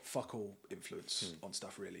 you've got fuck all influence on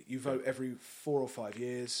stuff, really. You vote every 4 or 5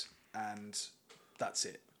 years, and that's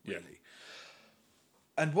it, really. Yeah.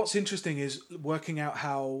 And what's interesting is working out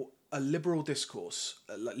how a liberal discourse,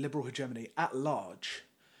 like liberal hegemony at large,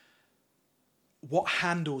 what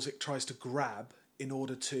handles it tries to grab in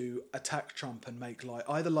order to attack Trump and make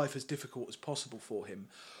either life as difficult as possible for him,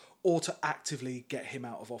 or to actively get him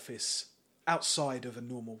out of office outside of a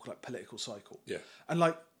normal political cycle. Yeah. And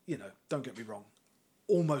don't get me wrong,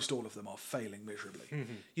 almost all of them are failing miserably.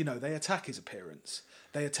 Mm-hmm. They attack his appearance,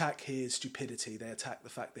 they attack his stupidity, they attack the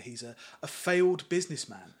fact that he's a failed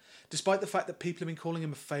businessman, despite the fact that people have been calling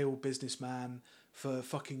him a failed businessman for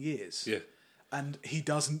fucking years. Yeah. And he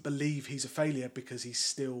doesn't believe he's a failure because he's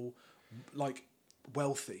still,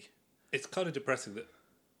 wealthy. It's kind of depressing that,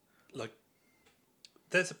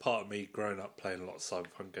 there's a part of me growing up playing a lot of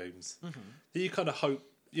cyberpunk games that you kind of hope,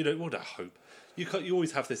 not hope. You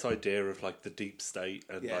always have this idea of, the deep state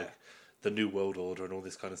and, the New World Order and all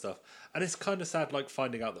this kind of stuff. And it's kind of sad,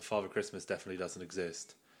 finding out that Father Christmas definitely doesn't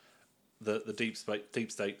exist. The deep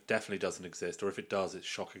state definitely doesn't exist. Or if it does, it's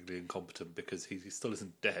shockingly incompetent because he still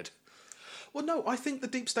isn't dead. Well, no, I think the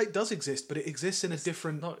deep state does exist, but it exists in a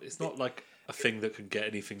different... It's not like a thing that can get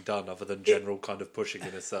anything done other than general kind of pushing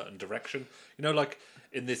in a certain direction.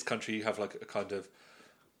 In this country, you have a kind of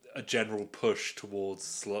a general push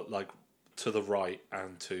towards to the right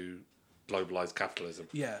and to globalized capitalism.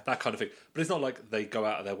 Yeah. That kind of thing. But it's not like they go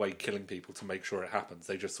out of their way killing people to make sure it happens.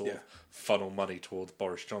 They just sort of funnel money towards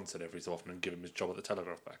Boris Johnson every so often and give him his job at the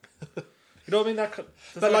Telegraph back. You know what I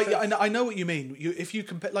mean? I know what you mean. If you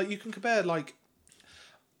compare, you can compare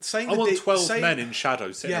saying I want 12 men in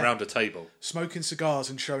shadow sitting around a table, smoking cigars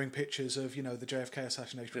and showing pictures of the JFK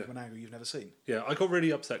assassination from an angle you've never seen. Yeah, I got really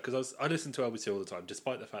upset because I listened to LBC all the time,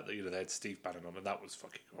 despite the fact that they had Steve Bannon on, and that was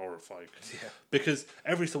fucking horrifying. Yeah, because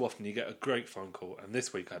every so often you get a great phone call, and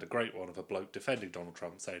this week I had a great one of a bloke defending Donald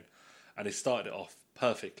Trump, saying, and he started it off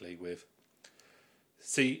perfectly with,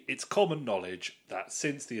 "See, it's common knowledge that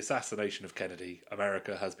since the assassination of Kennedy,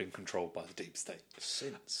 America has been controlled by the deep state."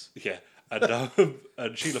 Since? Yeah.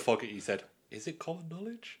 And Sheila Fogarty said, "Is it common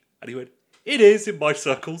knowledge?" And he went, "It is in my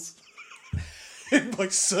circles." In my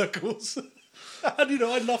circles. And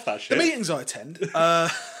I love that shit. The meetings I attend. And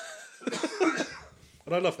I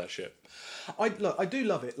love that shit. I do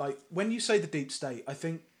love it. When you say the deep state, I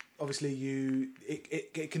think obviously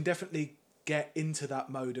it can definitely get into that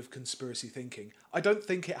mode of conspiracy thinking. I don't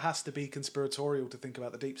think it has to be conspiratorial to think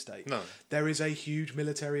about the deep state. No. There is a huge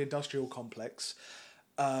military-industrial complex,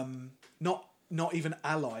 not even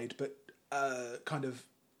allied, but kind of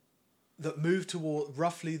that move towards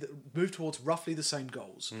roughly the same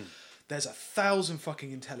goals. There's 1,000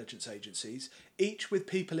 fucking intelligence agencies, each with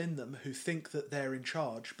people in them who think that they're in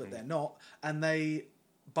charge, but they're not, and they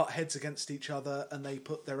butt heads against each other, and they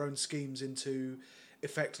put their own schemes into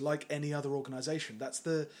effect like any other organisation. That's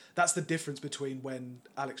the difference between when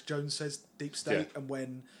Alex Jones says deep state and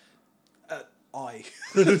when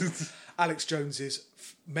Alex Jones's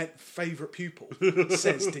favourite pupil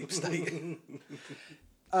says deep state.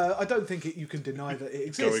 I don't think you can deny that it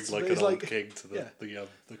exists. Going like an old king to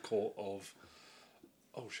the court of...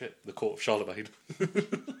 Oh shit, the court of Charlemagne.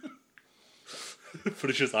 But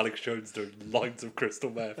it's just Alex Jones doing lines of crystal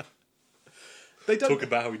meth. Talking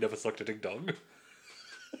about how he never sucked a ding dong.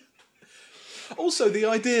 Also, the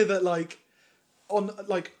idea that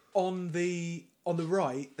on the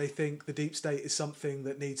right, they think the deep state is something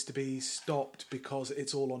that needs to be stopped because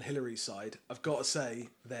it's all on Hillary's side. I've got to say,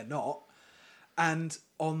 they're not. And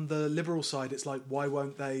on the liberal side, it's why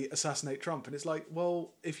won't they assassinate Trump? And it's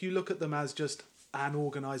well, if you look at them as just an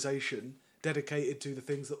organisation dedicated to the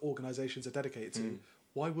things that organisations are dedicated to,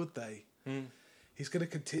 why would they? He's going to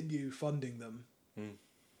continue funding them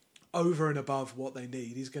over and above what they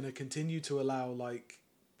need. He's going to continue to allow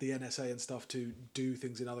the NSA and stuff to do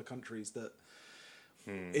things in other countries that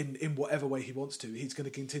in whatever way he wants to. He's going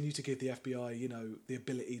to continue to give the FBI, the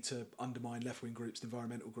ability to undermine left-wing groups,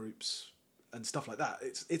 environmental groups, and stuff like that.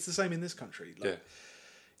 It's the same in this country.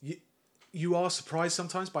 You are surprised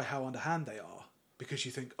sometimes by how underhand they are, because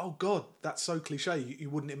you think, oh God, that's so cliche. You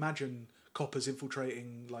wouldn't imagine coppers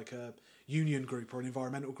infiltrating a union group or an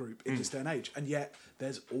environmental group in this day and age, and yet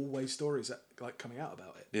there's always stories that coming out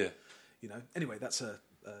about it. Yeah. Anyway, that's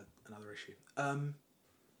another issue.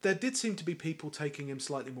 There did seem to be people taking him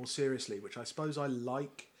slightly more seriously, which I suppose I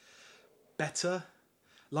like better.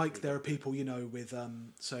 Like there are people, you know, with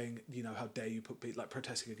saying, you know, how dare you like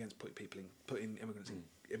protesting against putting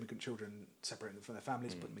immigrant children, separating them from their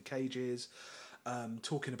families, putting them in cages,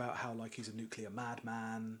 talking about how like he's a nuclear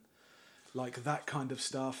madman, like that kind of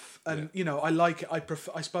stuff. And you know, I like it.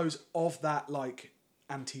 I suppose of that like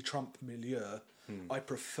anti-Trump milieu, I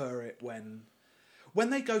prefer it when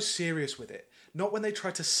they go serious with it. Not when they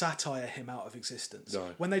try to satire him out of existence.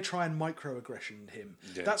 No. When they try and microaggression him.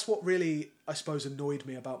 Yeah. That's what really, I suppose, annoyed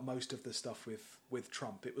me about most of the stuff with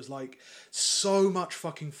Trump. It was like so much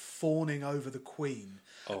fucking fawning over the Queen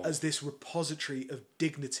as this repository of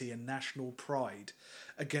dignity and national pride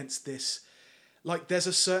against this. Like, there's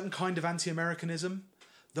a certain kind of anti-Americanism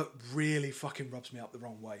that really fucking rubs me up the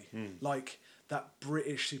wrong way. Like, that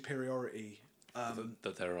British superiority.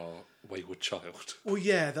 That they're our wayward child. Well,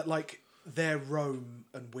 yeah, that like... they're Rome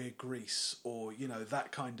and we're Greece, or you know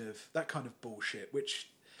that kind of bullshit,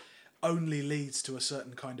 which only leads to a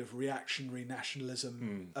certain kind of reactionary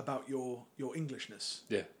nationalism about your Englishness.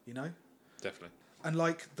 Yeah, you know, definitely. And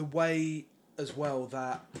like the way as well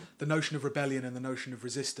that the notion of rebellion and the notion of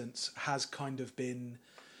resistance has kind of been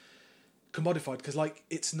commodified, because like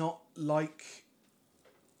it's not like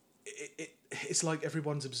it's like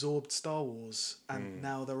everyone's absorbed Star Wars and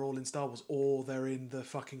now they're all in Star Wars, or they're in the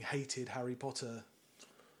fucking hated Harry Potter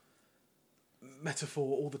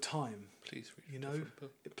metaphor all the time. Please read a different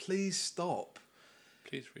book. Please stop.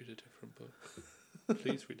 Please read a different book.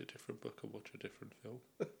 Please read a different book and watch a different film.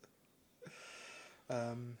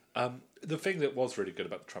 The thing that was really good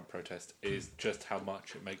about the Trump protest is just how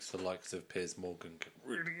much it makes the likes of Piers Morgan get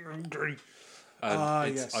really angry. And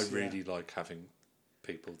I really like having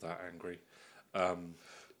people that angry.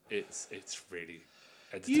 It's really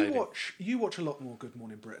entertaining. You watch a lot more Good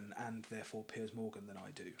Morning Britain and therefore Piers Morgan than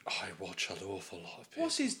I do. I watch an awful lot of Piers.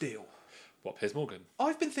 What's his deal? What, Piers Morgan?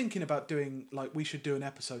 I've been thinking about doing, like, we should do an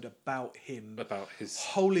episode about him.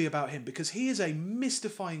 Wholly about him, because he is a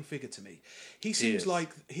mystifying figure to me. He seems like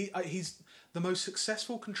he's the most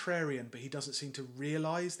successful contrarian, but he doesn't seem to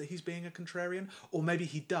realise that he's being a contrarian. Or maybe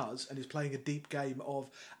he does and is playing a deep game of,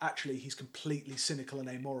 actually, he's completely cynical and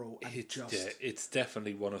amoral and it's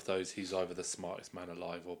definitely one of those, he's either the smartest man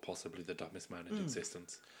alive or possibly the dumbest man in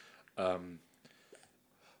existence.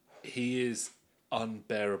 He is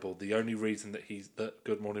unbearable. The only reason that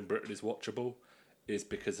Good Morning Britain is watchable is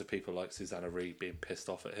because of people like Susanna Reid being pissed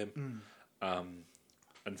off at him,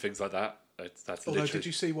 and things like that. Although, did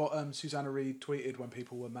you see what Susanna Reid tweeted when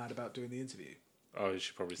people were mad about doing the interview? Oh,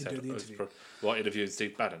 she probably said what, interviewing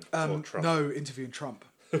Steve Bannon or Trump? No, interviewing Trump.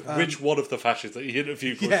 Which one of the fascists that he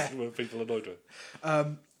interviewed were people annoyed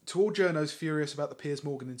with? To all journos furious about the Piers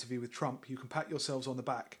Morgan interview with Trump, you can pat yourselves on the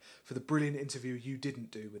back for the brilliant interview you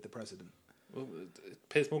didn't do with the president. Well,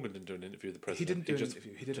 Piers Morgan didn't do an interview with the president. He didn't do an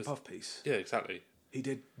interview. He did a puff piece. Yeah, exactly. He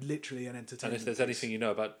did literally an entertainment. And if there's anything you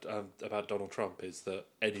know about Donald Trump, is that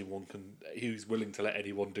he's willing to let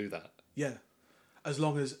anyone do that. Yeah, as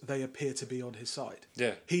long as they appear to be on his side.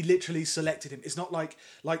 Yeah. He literally selected him. It's not like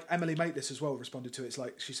Emily Maitlis as well responded to it. It's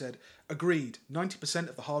like she said, agreed, 90%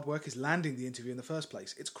 of the hard work is landing the interview in the first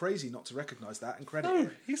place. It's crazy not to recognise that and credit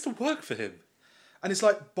him. He used to work for him. And it's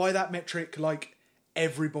like, by that metric, like,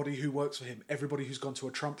 everybody who works for him, everybody who's gone to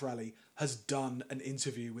a Trump rally has done an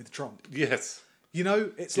interview with Trump. Yes. You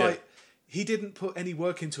know, it's like, he didn't put any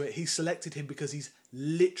work into it. He selected him because he's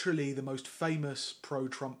literally the most famous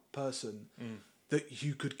pro-Trump person that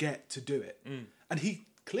you could get to do it. And he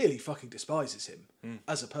clearly fucking despises him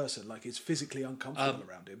as a person. Like, is physically uncomfortable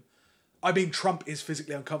around him. I mean, Trump is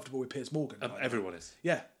physically uncomfortable with Piers Morgan. Everyone is.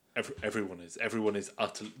 Yeah. Everyone is. Everyone is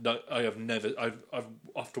utterly... No, I've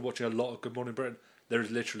after watching a lot of Good Morning Britain, there is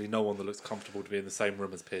literally no one that looks comfortable to be in the same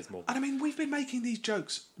room as Piers Morgan. And I mean, we've been making these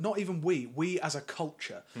jokes, not even we as a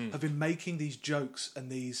culture, have been making these jokes and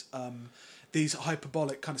these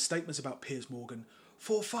hyperbolic kind of statements about Piers Morgan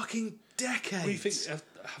for fucking decades.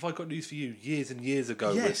 Have I got news for you? Years and years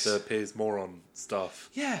ago with the Piers Moron stuff.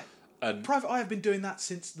 Yeah. And Private Eye have been doing that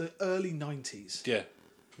since the early 90s. Yeah.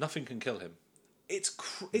 Nothing can kill him. It's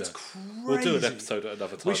crazy. We'll do an episode at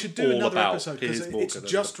another time. We should do another episode because it's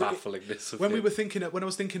just the bafflingness of when him. When I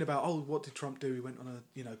was thinking about what did Trump do? He went on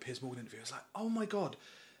a Piers Morgan interview. I was like, oh my god,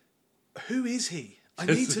 who is he? I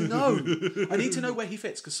need to know. I need to know where he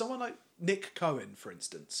fits, because someone like Nick Cohen, for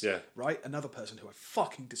instance, right, another person who I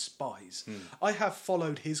fucking despise. I have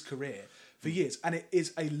followed his career for years, and it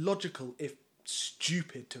is a logical, if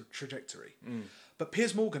stupid, trajectory. But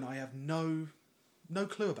Piers Morgan, I have no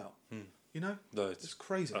clue about. You know? No, it's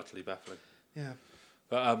crazy. Utterly baffling. Yeah.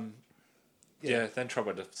 But then Trump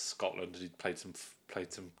went to Scotland and he played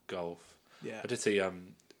some golf. Yeah. I did see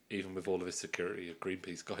even with all of his security, a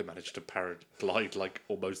Greenpeace guy managed to paraglide like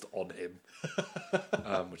almost on him,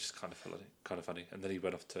 which is kind of funny. And then he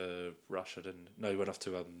went off to Russia. He went off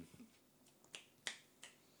to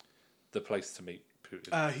the place to meet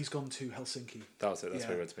Putin. He's gone to Helsinki. That was it. That's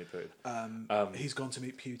where he went to meet Putin. He's gone to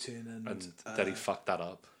meet Putin, and then he fucked that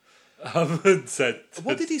up. And said,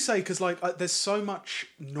 what did he say? Because there's so much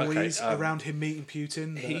noise around him meeting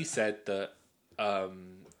Putin. He said that.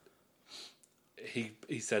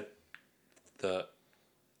 He said that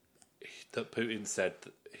Putin said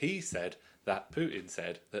that Putin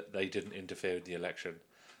said that they didn't interfere in the election,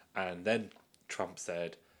 and then Trump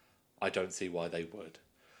said, "I don't see why they would."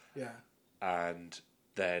 Yeah. And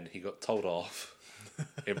then he got told off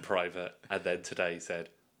in private, and then today said,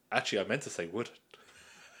 "Actually, I meant to say wouldn't."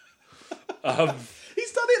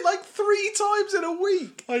 He's done it like 3 times in a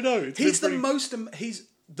week. I know. He's the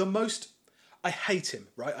most. I hate him,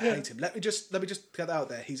 right? I hate him. Let me just get that out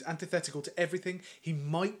there. He's antithetical to everything. He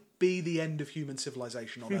might be the end of human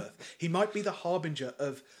civilization on Earth. He might be the harbinger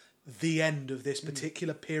of the end of this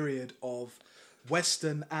particular period of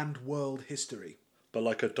Western and world history. But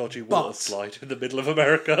like a dodgy water slide in the middle of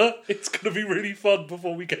America, it's going to be really fun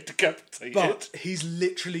before we get decapitated. But he's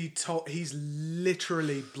literally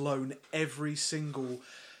blown every single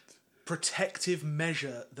protective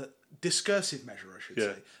measure discursive measure, I should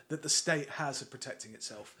say, that the state has of protecting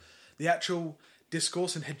itself. The actual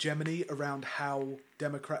discourse and hegemony around how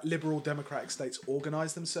liberal democratic states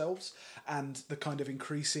organise themselves, and the kind of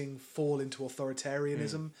increasing fall into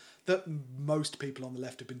authoritarianism that most people on the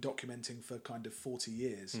left have been documenting for kind of 40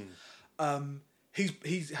 years.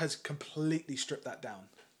 He has completely stripped that down,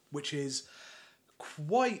 which is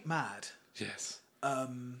quite mad. Yes.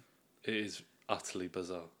 It is utterly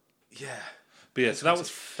bizarre. Yeah. But yeah, so that was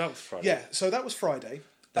Friday. Yeah, so that was Friday.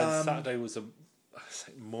 Then Saturday was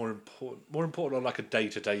more important on like a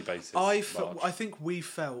day-to-day basis. I think we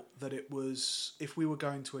felt that it was, if we were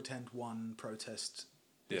going to attend one protest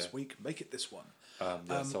this week, make it this one.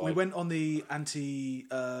 We went on the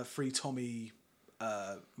anti-Free Tommy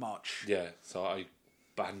march. Yeah, so I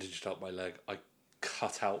bandaged up my leg. I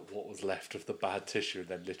cut out what was left of the bad tissue and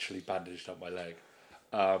then literally bandaged up my leg.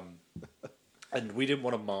 And we didn't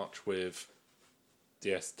want to march with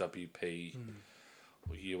the SWP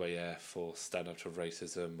or UAF or Stand Up to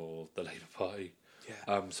Racism or the Labour Party.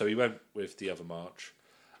 Yeah. So we went with the other march,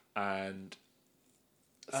 and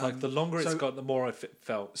it's like the longer it's got, the more I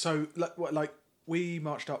felt. So like we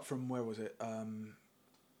marched up from, where was it?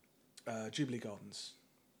 Jubilee Gardens.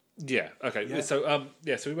 Yeah. Okay. Yeah. So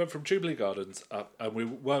so we went from Jubilee Gardens up, and we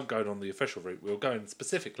weren't going on the official route. We were going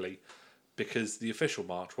specifically because the official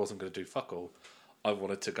march wasn't going to do fuck all. I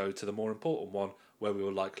wanted to go to the more important one, where we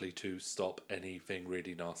were likely to stop anything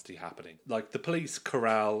really nasty happening. Like the police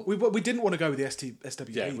corral. We didn't want to go with the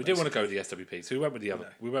SWP. Yeah, we didn't want to go with the SWP, so we went with the other.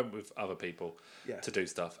 No. We went with other people to do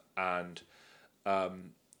stuff, and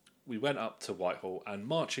we went up to Whitehall. And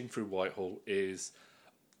marching through Whitehall is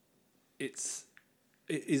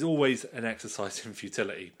always an exercise in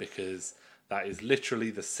futility, because that is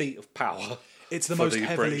literally the seat of power. It's the most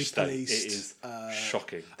heavily policed. It is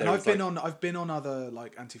shocking. And I've been on other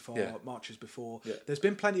like Antifa marches before. Yeah. There's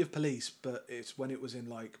been plenty of police, but it's when it was in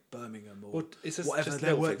like Birmingham or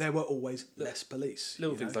whatever. There were always less police.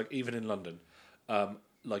 Little things like even in London,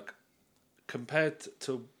 like compared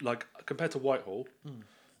to Whitehall,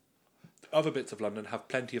 other bits of London have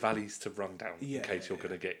plenty of alleys to run down in case you're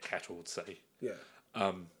going to get kettled. Say,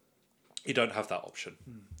 you don't have that option.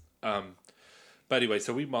 But anyway,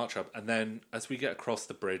 so we march up, and then as we get across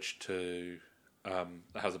the bridge to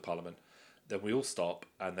the House of Parliament, then we all stop,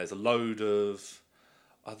 and there's a load of.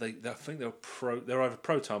 I think they're either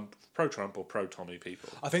pro-Trump or pro-Tommy people.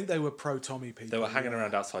 I think they were pro-Tommy people. They were hanging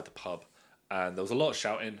around outside the pub, and there was a lot of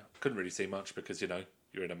shouting. Couldn't really see much because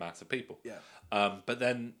you're in a mass of people. Yeah. But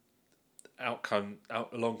then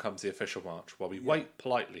along comes the official march, while we wait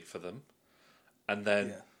politely for them, and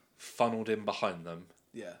then funneled in behind them.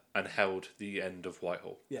 Yeah, and held the end of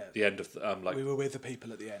Whitehall. Yeah, the end of we were with the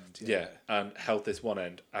people at the end. Yeah, and held this one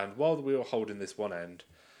end. And while we were holding this one end,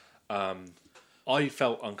 I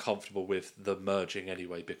felt uncomfortable with the merging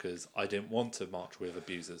anyway, because I didn't want to march with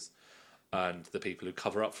abusers and the people who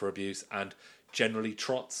cover up for abuse and generally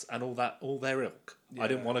trots and all their ilk. Yeah. I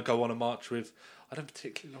didn't want to go on a march with. I don't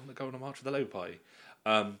particularly want to go on a march with the Labour Party.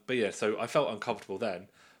 But yeah, so I felt uncomfortable then.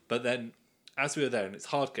 But then, as we were there, and it's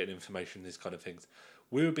hard getting information, these kind of things.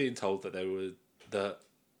 We were being told that the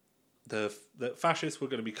fascists were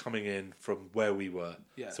going to be coming in from where we were,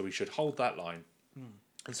 so we should hold that line.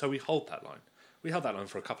 And so we hold that line. We held that line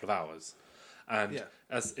for a couple of hours, and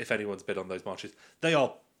as if anyone's been on those marches, they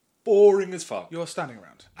are boring as fuck. You're standing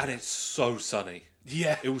around. And it's so sunny.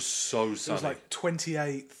 Yeah. It was so sunny. It was like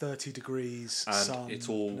 28, 30 degrees, and sun. It's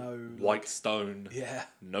all white stone. Yeah.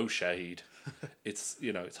 No shade. It's,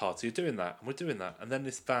 it's hard. So you're doing that, and we're doing that. And then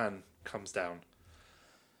this van comes down.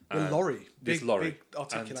 The lorry. Big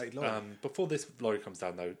articulated lorry. Before this lorry comes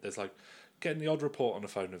down, though, there's like getting the odd report on the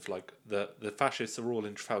phone of like the fascists are all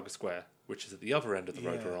in Trafalgar Square, which is at the other end of the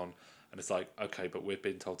road we're on. And it's like, okay, but we've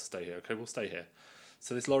been told to stay here. Okay, we'll stay here.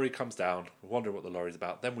 So this lorry comes down. We're wondering what the lorry's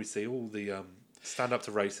about. Then we see all the Stand Up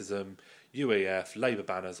to Racism, UAF, Labour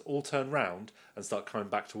banners all turn round and start coming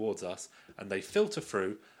back towards us. And they filter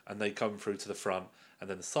through and they come through to the front. And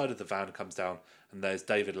then the side of the van comes down and there's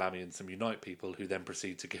David Lammy and some Unite people who then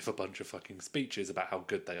proceed to give a bunch of fucking speeches about how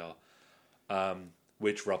good they are,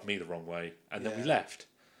 which rubbed me the wrong way. And then we left.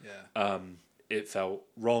 Yeah. It felt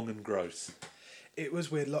wrong and gross. It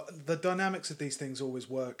was weird. The dynamics of these things always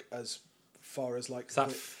work as far as like... Is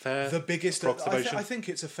that fair? The biggest... approximation? I think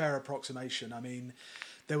it's a fair approximation. I mean,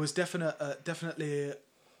 there was definitely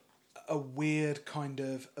a weird kind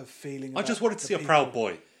of feeling... I just wanted to see a Proud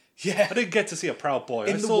Boy. Yeah. I didn't get to see a Proud Boy.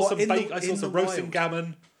 I saw some roasting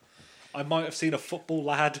gammon. I might have seen a football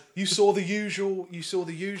lad. You saw the usual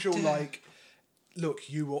like... Look,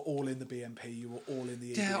 you were all in the BNP. You were all in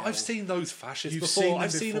the EDL. Yeah, I've seen those fascists before.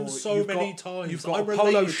 I've seen them so many times. You've got a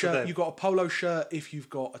polo shirt. You've got a polo shirt if you've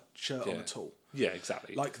got a shirt on at all. Yeah,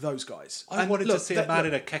 exactly. Like those guys. I wanted to see a man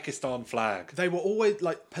in a Kekistan flag. They were always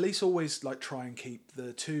like police. Always like try and keep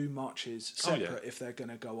the two marches separate if they're going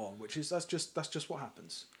to go on. That's just what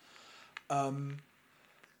happens.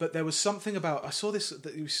 But there was something about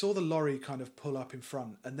you saw the lorry kind of pull up in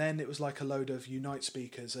front, and then it was like a load of Unite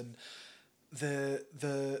speakers and. The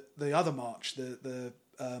other march, the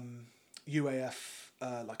UAF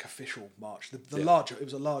like official march, it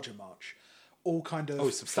was a larger march, all kind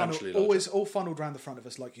of substantially all funneled around the front of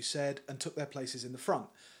us, like you said, and took their places in the front,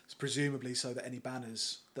 presumably so that any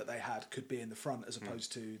banners that they had could be in the front, as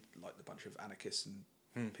opposed to like the bunch of anarchists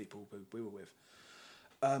and people we were with.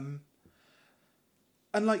 And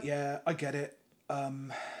like I get it,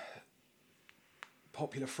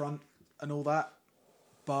 Popular Front and all that.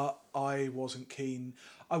 But I wasn't keen.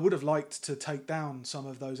 I would have liked to take down some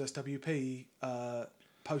of those SWP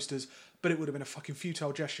posters, but it would have been a fucking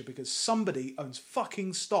futile gesture because somebody owns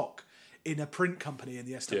fucking stock in a print company in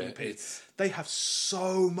the SWP. Yeah, they have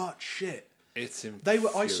so much shit. It's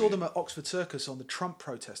I saw them at Oxford Circus on the Trump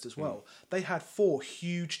protest as well. They had 4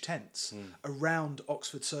 huge tents around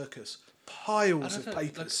Oxford Circus, piles of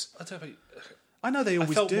papers. I know they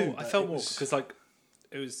always do. I felt more because like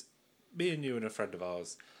it was. Me and you and a friend of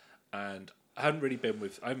ours, and I haven't been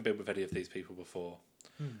with any of these people before.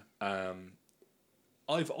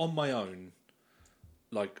 I've on my own,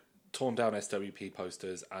 like torn down SWP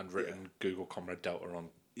posters and written Google Comrade Delta on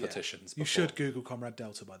petitions. You should Google Comrade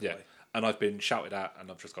Delta, by the way. And I've been shouted at,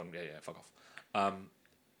 and I've just gone, fuck off.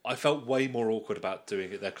 I felt way more awkward about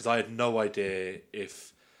doing it there because I had no idea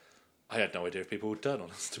if people would turn on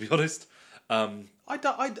us. To be honest. I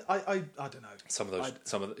don't know. Some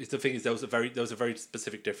of the thing is there was a very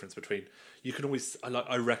specific difference between you can always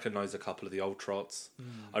I recognise a couple of the old trots.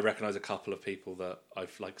 I recognise a couple of people that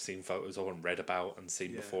I've like seen photos of and read about and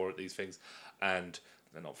seen before at these things, and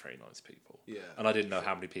they're not very nice people. Yeah, and I didn't know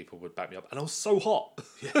how many people would back me up, and I was so hot,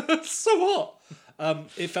 so hot.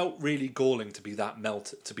 It felt really galling to be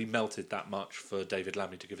melted that much for David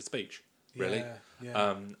Lammy to give a speech. Really,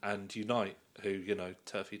 and Unite, who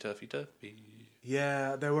turfy.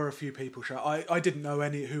 Yeah, there were a few people shouting. I didn't know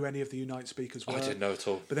who any of the Unite speakers were. I didn't know at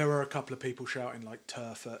all. But there were a couple of people shouting like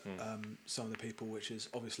turf at some of the people, which is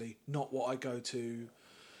obviously not what I go to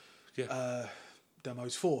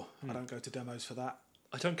demos for. I don't go to demos for that.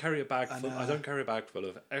 I don't carry a bag full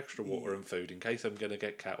of extra water and food in case I'm going to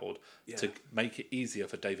get kettled to make it easier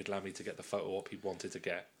for David Lammy to get the photo op he wanted to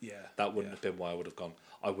get. Yeah, that wouldn't have been why I would have gone.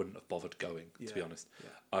 I wouldn't have bothered going, to be honest. Yeah.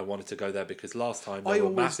 I wanted to go there because last time they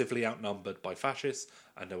were massively outnumbered by fascists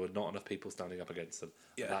and there were not enough people standing up against them.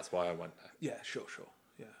 Yeah. And that's why I went there. Yeah, sure.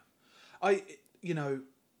 Yeah. I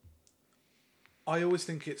always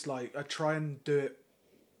think it's like I try and do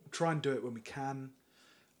it when we can.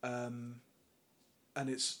 And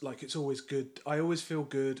it's like it's always good. I always feel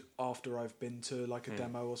good after I've been to like a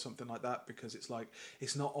demo or something like that because it's like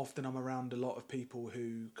it's not often I'm around a lot of people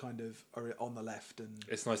who kind of are on the left and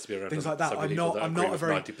it's nice to be around things like that. I'm not a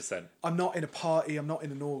very 90%. I'm not in a party. I'm not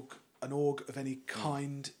in an org of any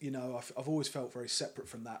kind. I've always felt very separate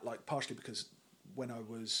from that. Like partially because when I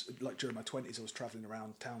was like during my 20s, I was traveling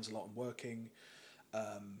around towns a lot and working,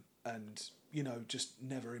 and just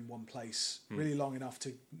never in one place really long enough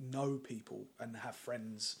to know people and have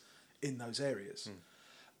friends in those areas.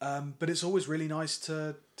 But it's always really nice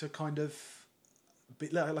to kind of,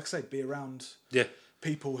 like I say, be around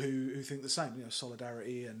people who think the same. You know,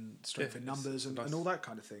 solidarity and strength in numbers and all that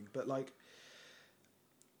kind of thing. But like,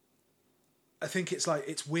 I think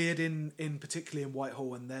it's weird in particularly in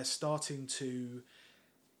Whitehall, and they're starting to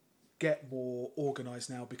get more organised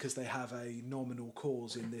now because they have a nominal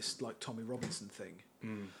cause in this like Tommy Robinson thing.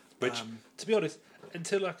 Which, to be honest,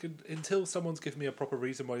 until someone's given me a proper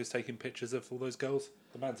reason why he's taking pictures of all those girls,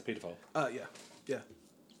 the man's a paedophile. Yeah.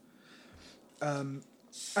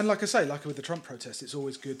 And like I say, like with the Trump protest, it's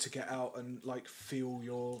always good to get out and like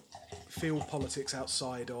feel politics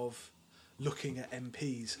outside of looking at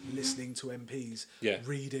MPs, listening to MPs,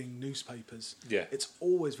 reading newspapers. Yeah, it's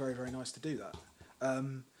always very, very nice to do that.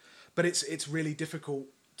 But it's really difficult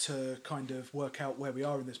to kind of work out where we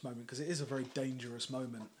are in this moment because it is a very dangerous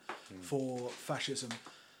moment for fascism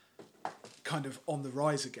kind of on the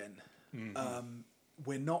rise again.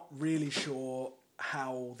 We're not really sure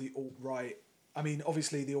how the alt-right, I mean,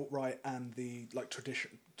 obviously the alt-right and the like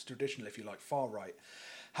traditional, if you like, far-right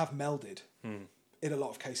have melded in a lot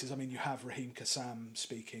of cases. I mean, you have Raheem Kassam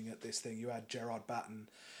speaking at this thing. You had Gerard Batten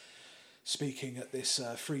speaking at this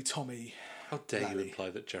Free Tommy. How dare you imply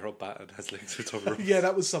that Gerald Batten has links with Tommy Robinson? Yeah,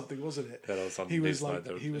 that was something, wasn't it? Yeah, that was on he was like, a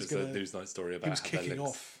Newsnight story about he was how kicking links,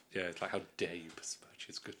 off. Yeah, it's like, how dare you besmirch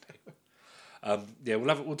his good name?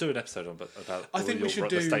 We'll do an episode about I think we should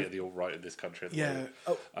do the state of the alt-right in this country. Yeah,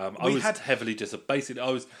 heavily basically,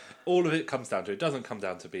 all of it comes down to, it doesn't come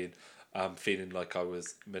down to being feeling like I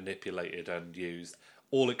was manipulated and used.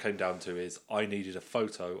 All it came down to is I needed a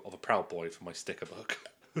photo of a Proud Boy for my sticker book.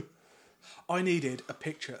 I needed a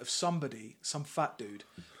picture of somebody, some fat dude,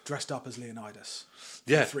 dressed up as Leonidas.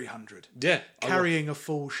 Yeah. 300. Yeah. Carrying a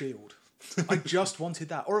full shield. I just wanted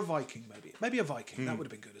that. Or a Viking, maybe. Maybe a Viking. That would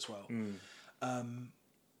have been good as well. I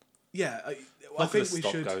think we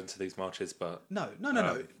should going to these marches, but... No.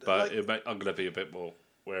 But I'm going to be a bit more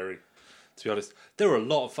wary. To be honest, there were a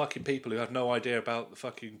lot of fucking people who had no idea about the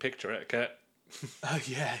fucking picture etiquette.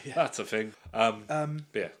 Yeah. That's a thing. So on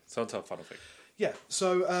to our final thing. Yeah,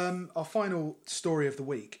 so our final story of the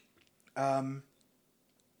week.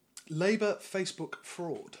 Labour Facebook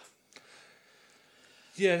fraud.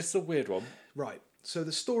 Yeah, it's a weird one. Right, so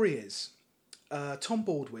the story is Tom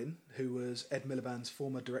Baldwin, who was Ed Miliband's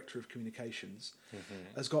former Director of Communications,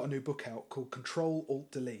 has got a new book out called Control, Alt,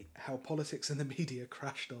 Delete, How Politics and the Media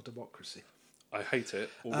Crashed Our Democracy. I hate it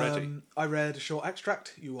already. I read a short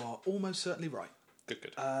extract. You are almost certainly right.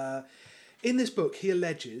 Good. In this book, he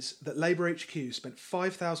alleges that Labour HQ spent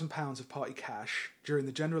 £5,000 of party cash during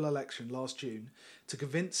the general election last June to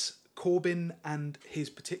convince Corbyn and his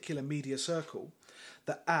particular media circle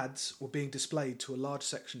that ads were being displayed to a large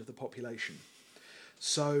section of the population.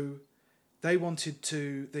 So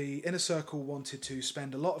the inner circle wanted to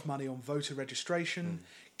spend a lot of money on voter registration,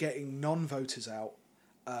 getting non-voters out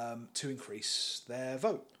to increase their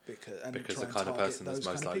vote. Because the kind of person that's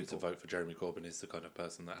most likely to vote for Jeremy Corbyn is the kind of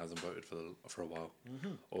person that hasn't voted for a while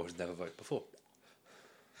or has never voted before.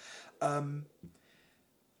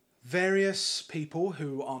 Various people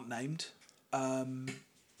who aren't named are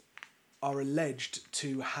alleged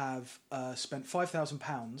to have spent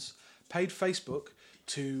 £5,000, paid Facebook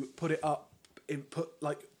to put it up,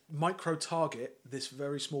 micro-target this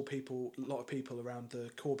very small lot of people around the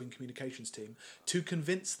Corbyn communications team to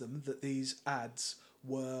convince them that these ads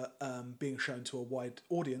were being shown to a wide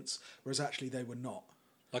audience, whereas actually they were not.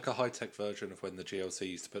 Like a high-tech version of when the GLC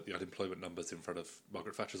used to put the unemployment numbers in front of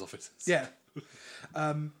Margaret Thatcher's offices. Yeah.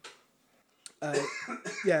 An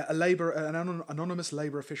anonymous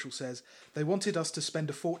Labour official says, they wanted us to spend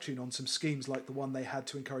a fortune on some schemes like the one they had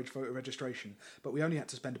to encourage voter registration, but we only had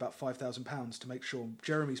to spend about £5,000 to make sure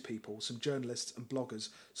Jeremy's people, some journalists and bloggers,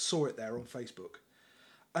 saw it there on Facebook.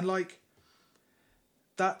 And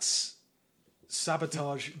that's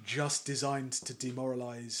sabotage just designed to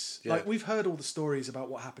demoralise. Yeah. We've heard all the stories about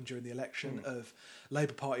what happened during the election of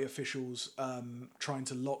Labour Party officials trying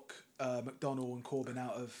to lock McDonnell and Corbyn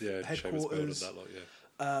out of headquarters.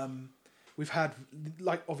 We've had,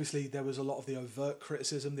 obviously there was a lot of the overt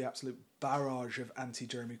criticism, the absolute barrage of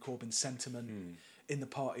anti-Jeremy Corbyn sentiment in the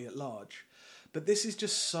party at large. But this is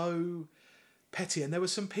just so petty. And there were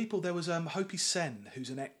some people, there was Hopi Sen, who's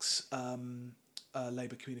an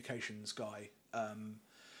ex-Labour communications guy,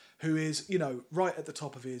 who is, right at the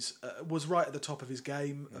top of his, was right at the top of his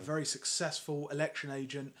game, a very successful election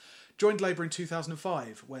agent, joined Labour in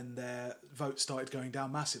 2005 when their vote started going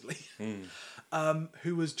down massively,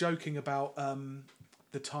 who was joking about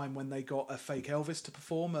the time when they got a fake Elvis to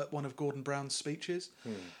perform at one of Gordon Brown's speeches,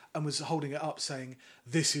 and was holding it up saying,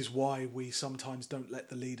 "This is why we sometimes don't let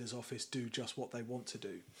the leader's office do just what they want to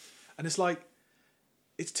do." And it's like,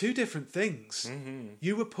 it's two different things.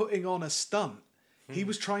 You were putting on a stunt. He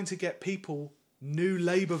was trying to get people, new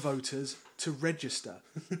Labour voters, to register.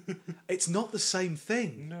 It's not the same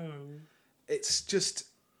thing. No. It's just,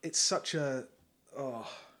 it's such a...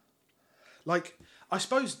 Like, I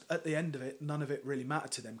suppose at the end of it, none of it really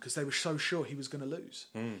mattered to them because they were so sure he was going to lose.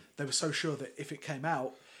 They were so sure that if it came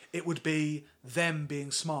out, it would be them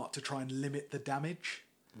being smart to try and limit the damage.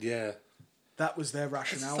 Yeah. That was their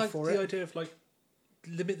rationale like for the it. The idea of, like,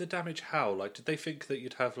 limit the damage how? Like, did they think that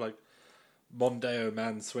you'd have, like, Mondeo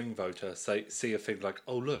man swing voter see a thing like,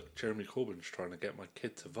 oh, look, Jeremy Corbyn's trying to get my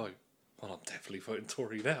kid to vote. Well, I'm definitely voting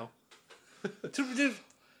Tory now. Do you know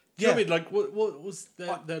what I mean? Like, what was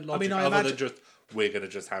their logic other than just, we're going to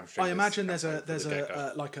just hamstring I imagine there's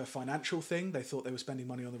a like a financial thing. They thought they were spending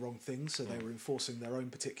money on the wrong things, so they were enforcing their own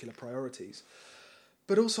particular priorities.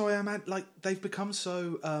 But also, I imagine, like, they've become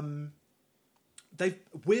so...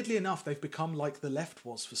 weirdly enough, they've become like the left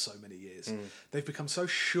was for so many years. They've become so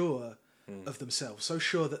sure of themselves, so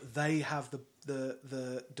sure that they have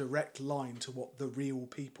the direct line to what the real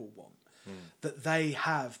people want, that they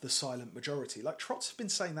have the silent majority. Like, Trots have been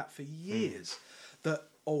saying that for years, that,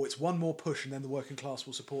 it's one more push and then the working class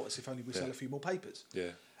will support us if only we sell a few more papers.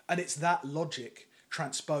 Yeah. And it's that logic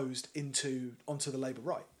transposed onto the Labour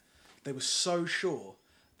right. They were so sure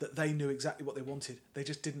that they knew exactly what they wanted. They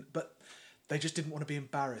just didn't want to be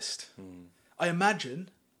embarrassed. I imagine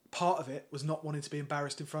part of it was not wanting to be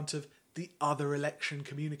embarrassed in front of the other election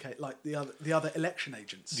the other election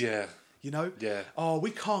agents. Yeah. You know? Yeah. Oh,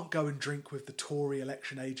 we can't go and drink with the Tory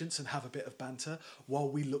election agents and have a bit of banter while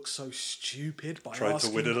we look so stupid by trying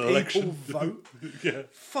asking to win an people election. vote. Yeah.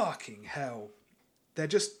 Fucking hell. They're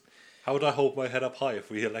just... How would I hold my head up high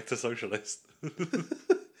if we elect a socialist?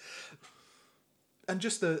 And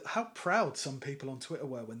just how proud some people on Twitter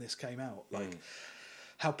were when this came out. Like,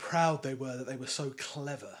 how proud they were that they were so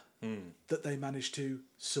clever that they managed to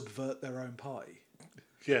subvert their own party.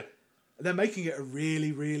 Yeah. They're making it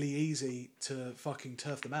really, really easy to fucking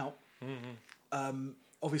turf them out.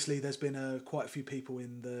 Obviously, there's been quite a few people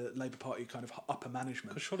in the Labour Party kind of upper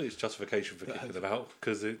management. But surely it's justification for kicking them out,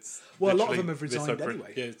 because it's... Well, a lot of them have resigned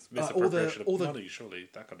anyway. Yeah, it's misappropriation of money, surely,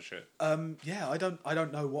 that kind of shit. Yeah, I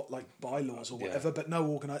don't know what, like, bylaws or whatever, but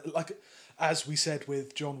no as we said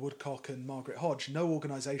with John Woodcock and Margaret Hodge, no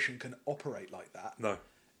organisation can operate like that. No.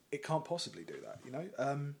 It can't possibly do that, you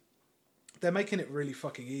know? They're making it really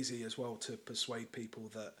fucking easy as well to persuade people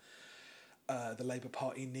that the Labour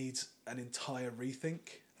Party needs an entire rethink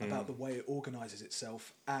about the way it organises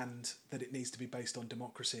itself, and that it needs to be based on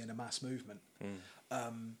democracy and a mass movement.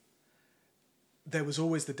 There was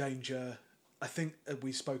always the danger, I think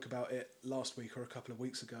we spoke about it last week or a couple of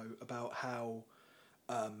weeks ago, about how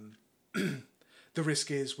the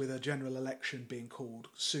risk is, with a general election being called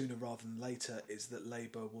sooner rather than later, is that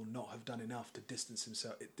Labour will not have done enough to distance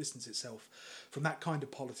itself from that kind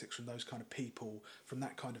of politics, from those kind of people, from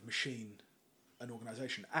that kind of machine and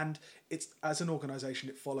organisation. And it's, as an organisation,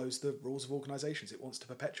 it follows the rules of organisations. It wants to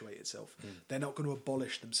perpetuate itself. They're not going to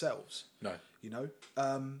abolish themselves. No. You know?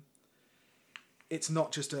 It's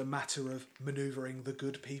not just a matter of manoeuvring the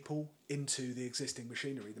good people into the existing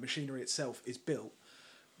machinery. The machinery itself is built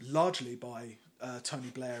largely by Tony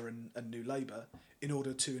Blair and New Labour in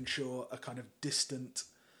order to ensure a kind of distant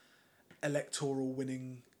electoral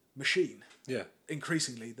winning machine. Yeah.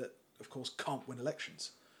 Increasingly that, of course, can't win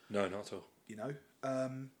elections. No, not at all. You know?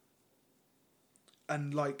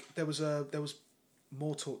 And, like, there was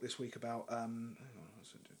more talk this week about...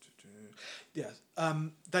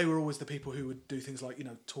 they were always the people who would do things like, you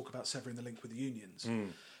know, talk about severing the link with the unions.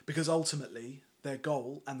 Because ultimately, their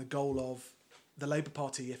goal, and the goal of the Labour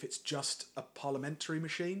Party, if it's just a parliamentary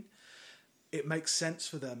machine, it makes sense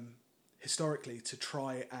for them historically to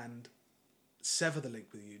try and sever the link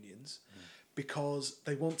with the unions because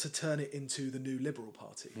they want to turn it into the new Liberal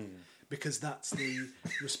Party because that's the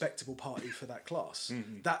respectable party for that class.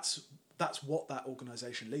 That's what that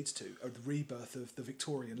organisation leads to, the rebirth of the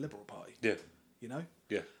Victorian Liberal Party. Yeah. You know?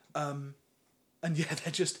 Yeah. And yeah,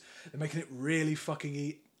 they're making it really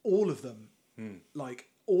fucking all of them, like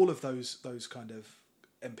all of those kind of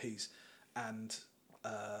MPs and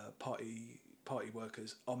party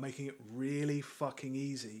workers are making it really fucking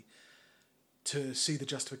easy to see the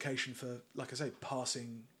justification for, like I say,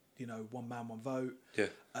 passing, you know, one man, one vote. Yeah.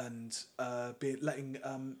 And letting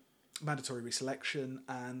mandatory reselection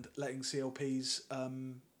and letting CLPs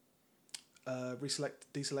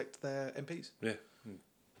deselect their MPs. Yeah.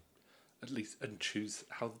 at least, and choose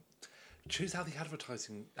how the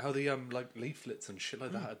advertising, how the like leaflets and shit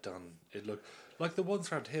like that are done. It looked like the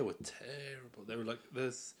ones around here were terrible. They were like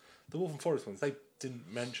there's the Wolf and Forest ones. They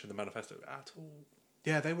didn't mention the manifesto at all.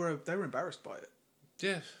 Yeah, they were embarrassed by it.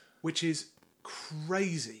 Yeah, which is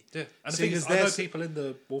crazy. Yeah, and the thing is, I know people in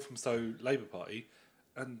the Walthamstow Labour Party,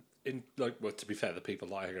 and in to be fair, the people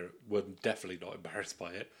that I were definitely not embarrassed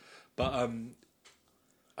by it. But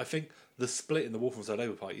I think the split in the Walthamstow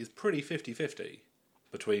Labour Party is pretty 50-50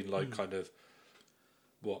 between kind of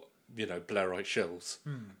Blairite shills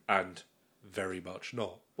and very much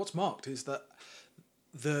not. What's marked is that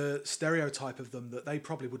the stereotype of them that they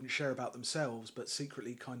probably wouldn't share about themselves but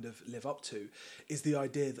secretly kind of live up to is the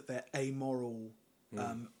idea that they're amoral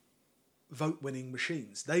vote-winning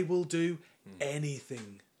machines. They will do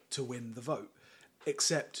anything to win the vote,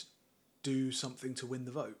 except do something to win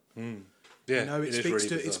the vote. Yeah,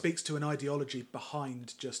 it speaks to an ideology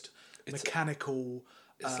behind just mechanical,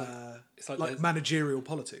 like managerial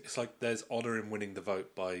politics. It's like there's honour in winning the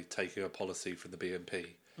vote by taking a policy from the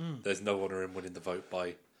BNP. There's no honour in winning the vote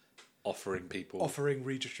by offering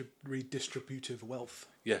redistributive wealth.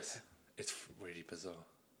 Yes, it's really bizarre.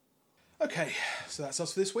 Okay, so that's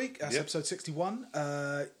us for this week. That's episode 61.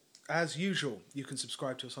 As usual, you can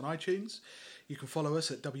subscribe to us on iTunes. You can follow us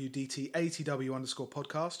at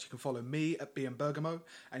WDT_podcast. You can follow me at BM Bergamo,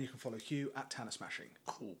 and you can follow Hugh at Tanner Smashing.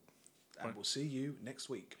 Cool. And we'll see you next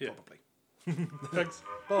week, probably. Thanks.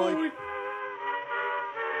 Bye.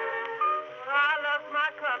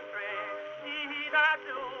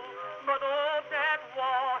 But oh, that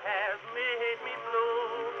war has made me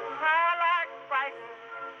blue. I like fighting,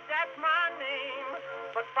 that's my name.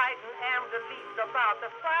 But fighting am the least about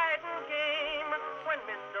the fighting game. When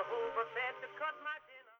Mr. Hoover said to cut my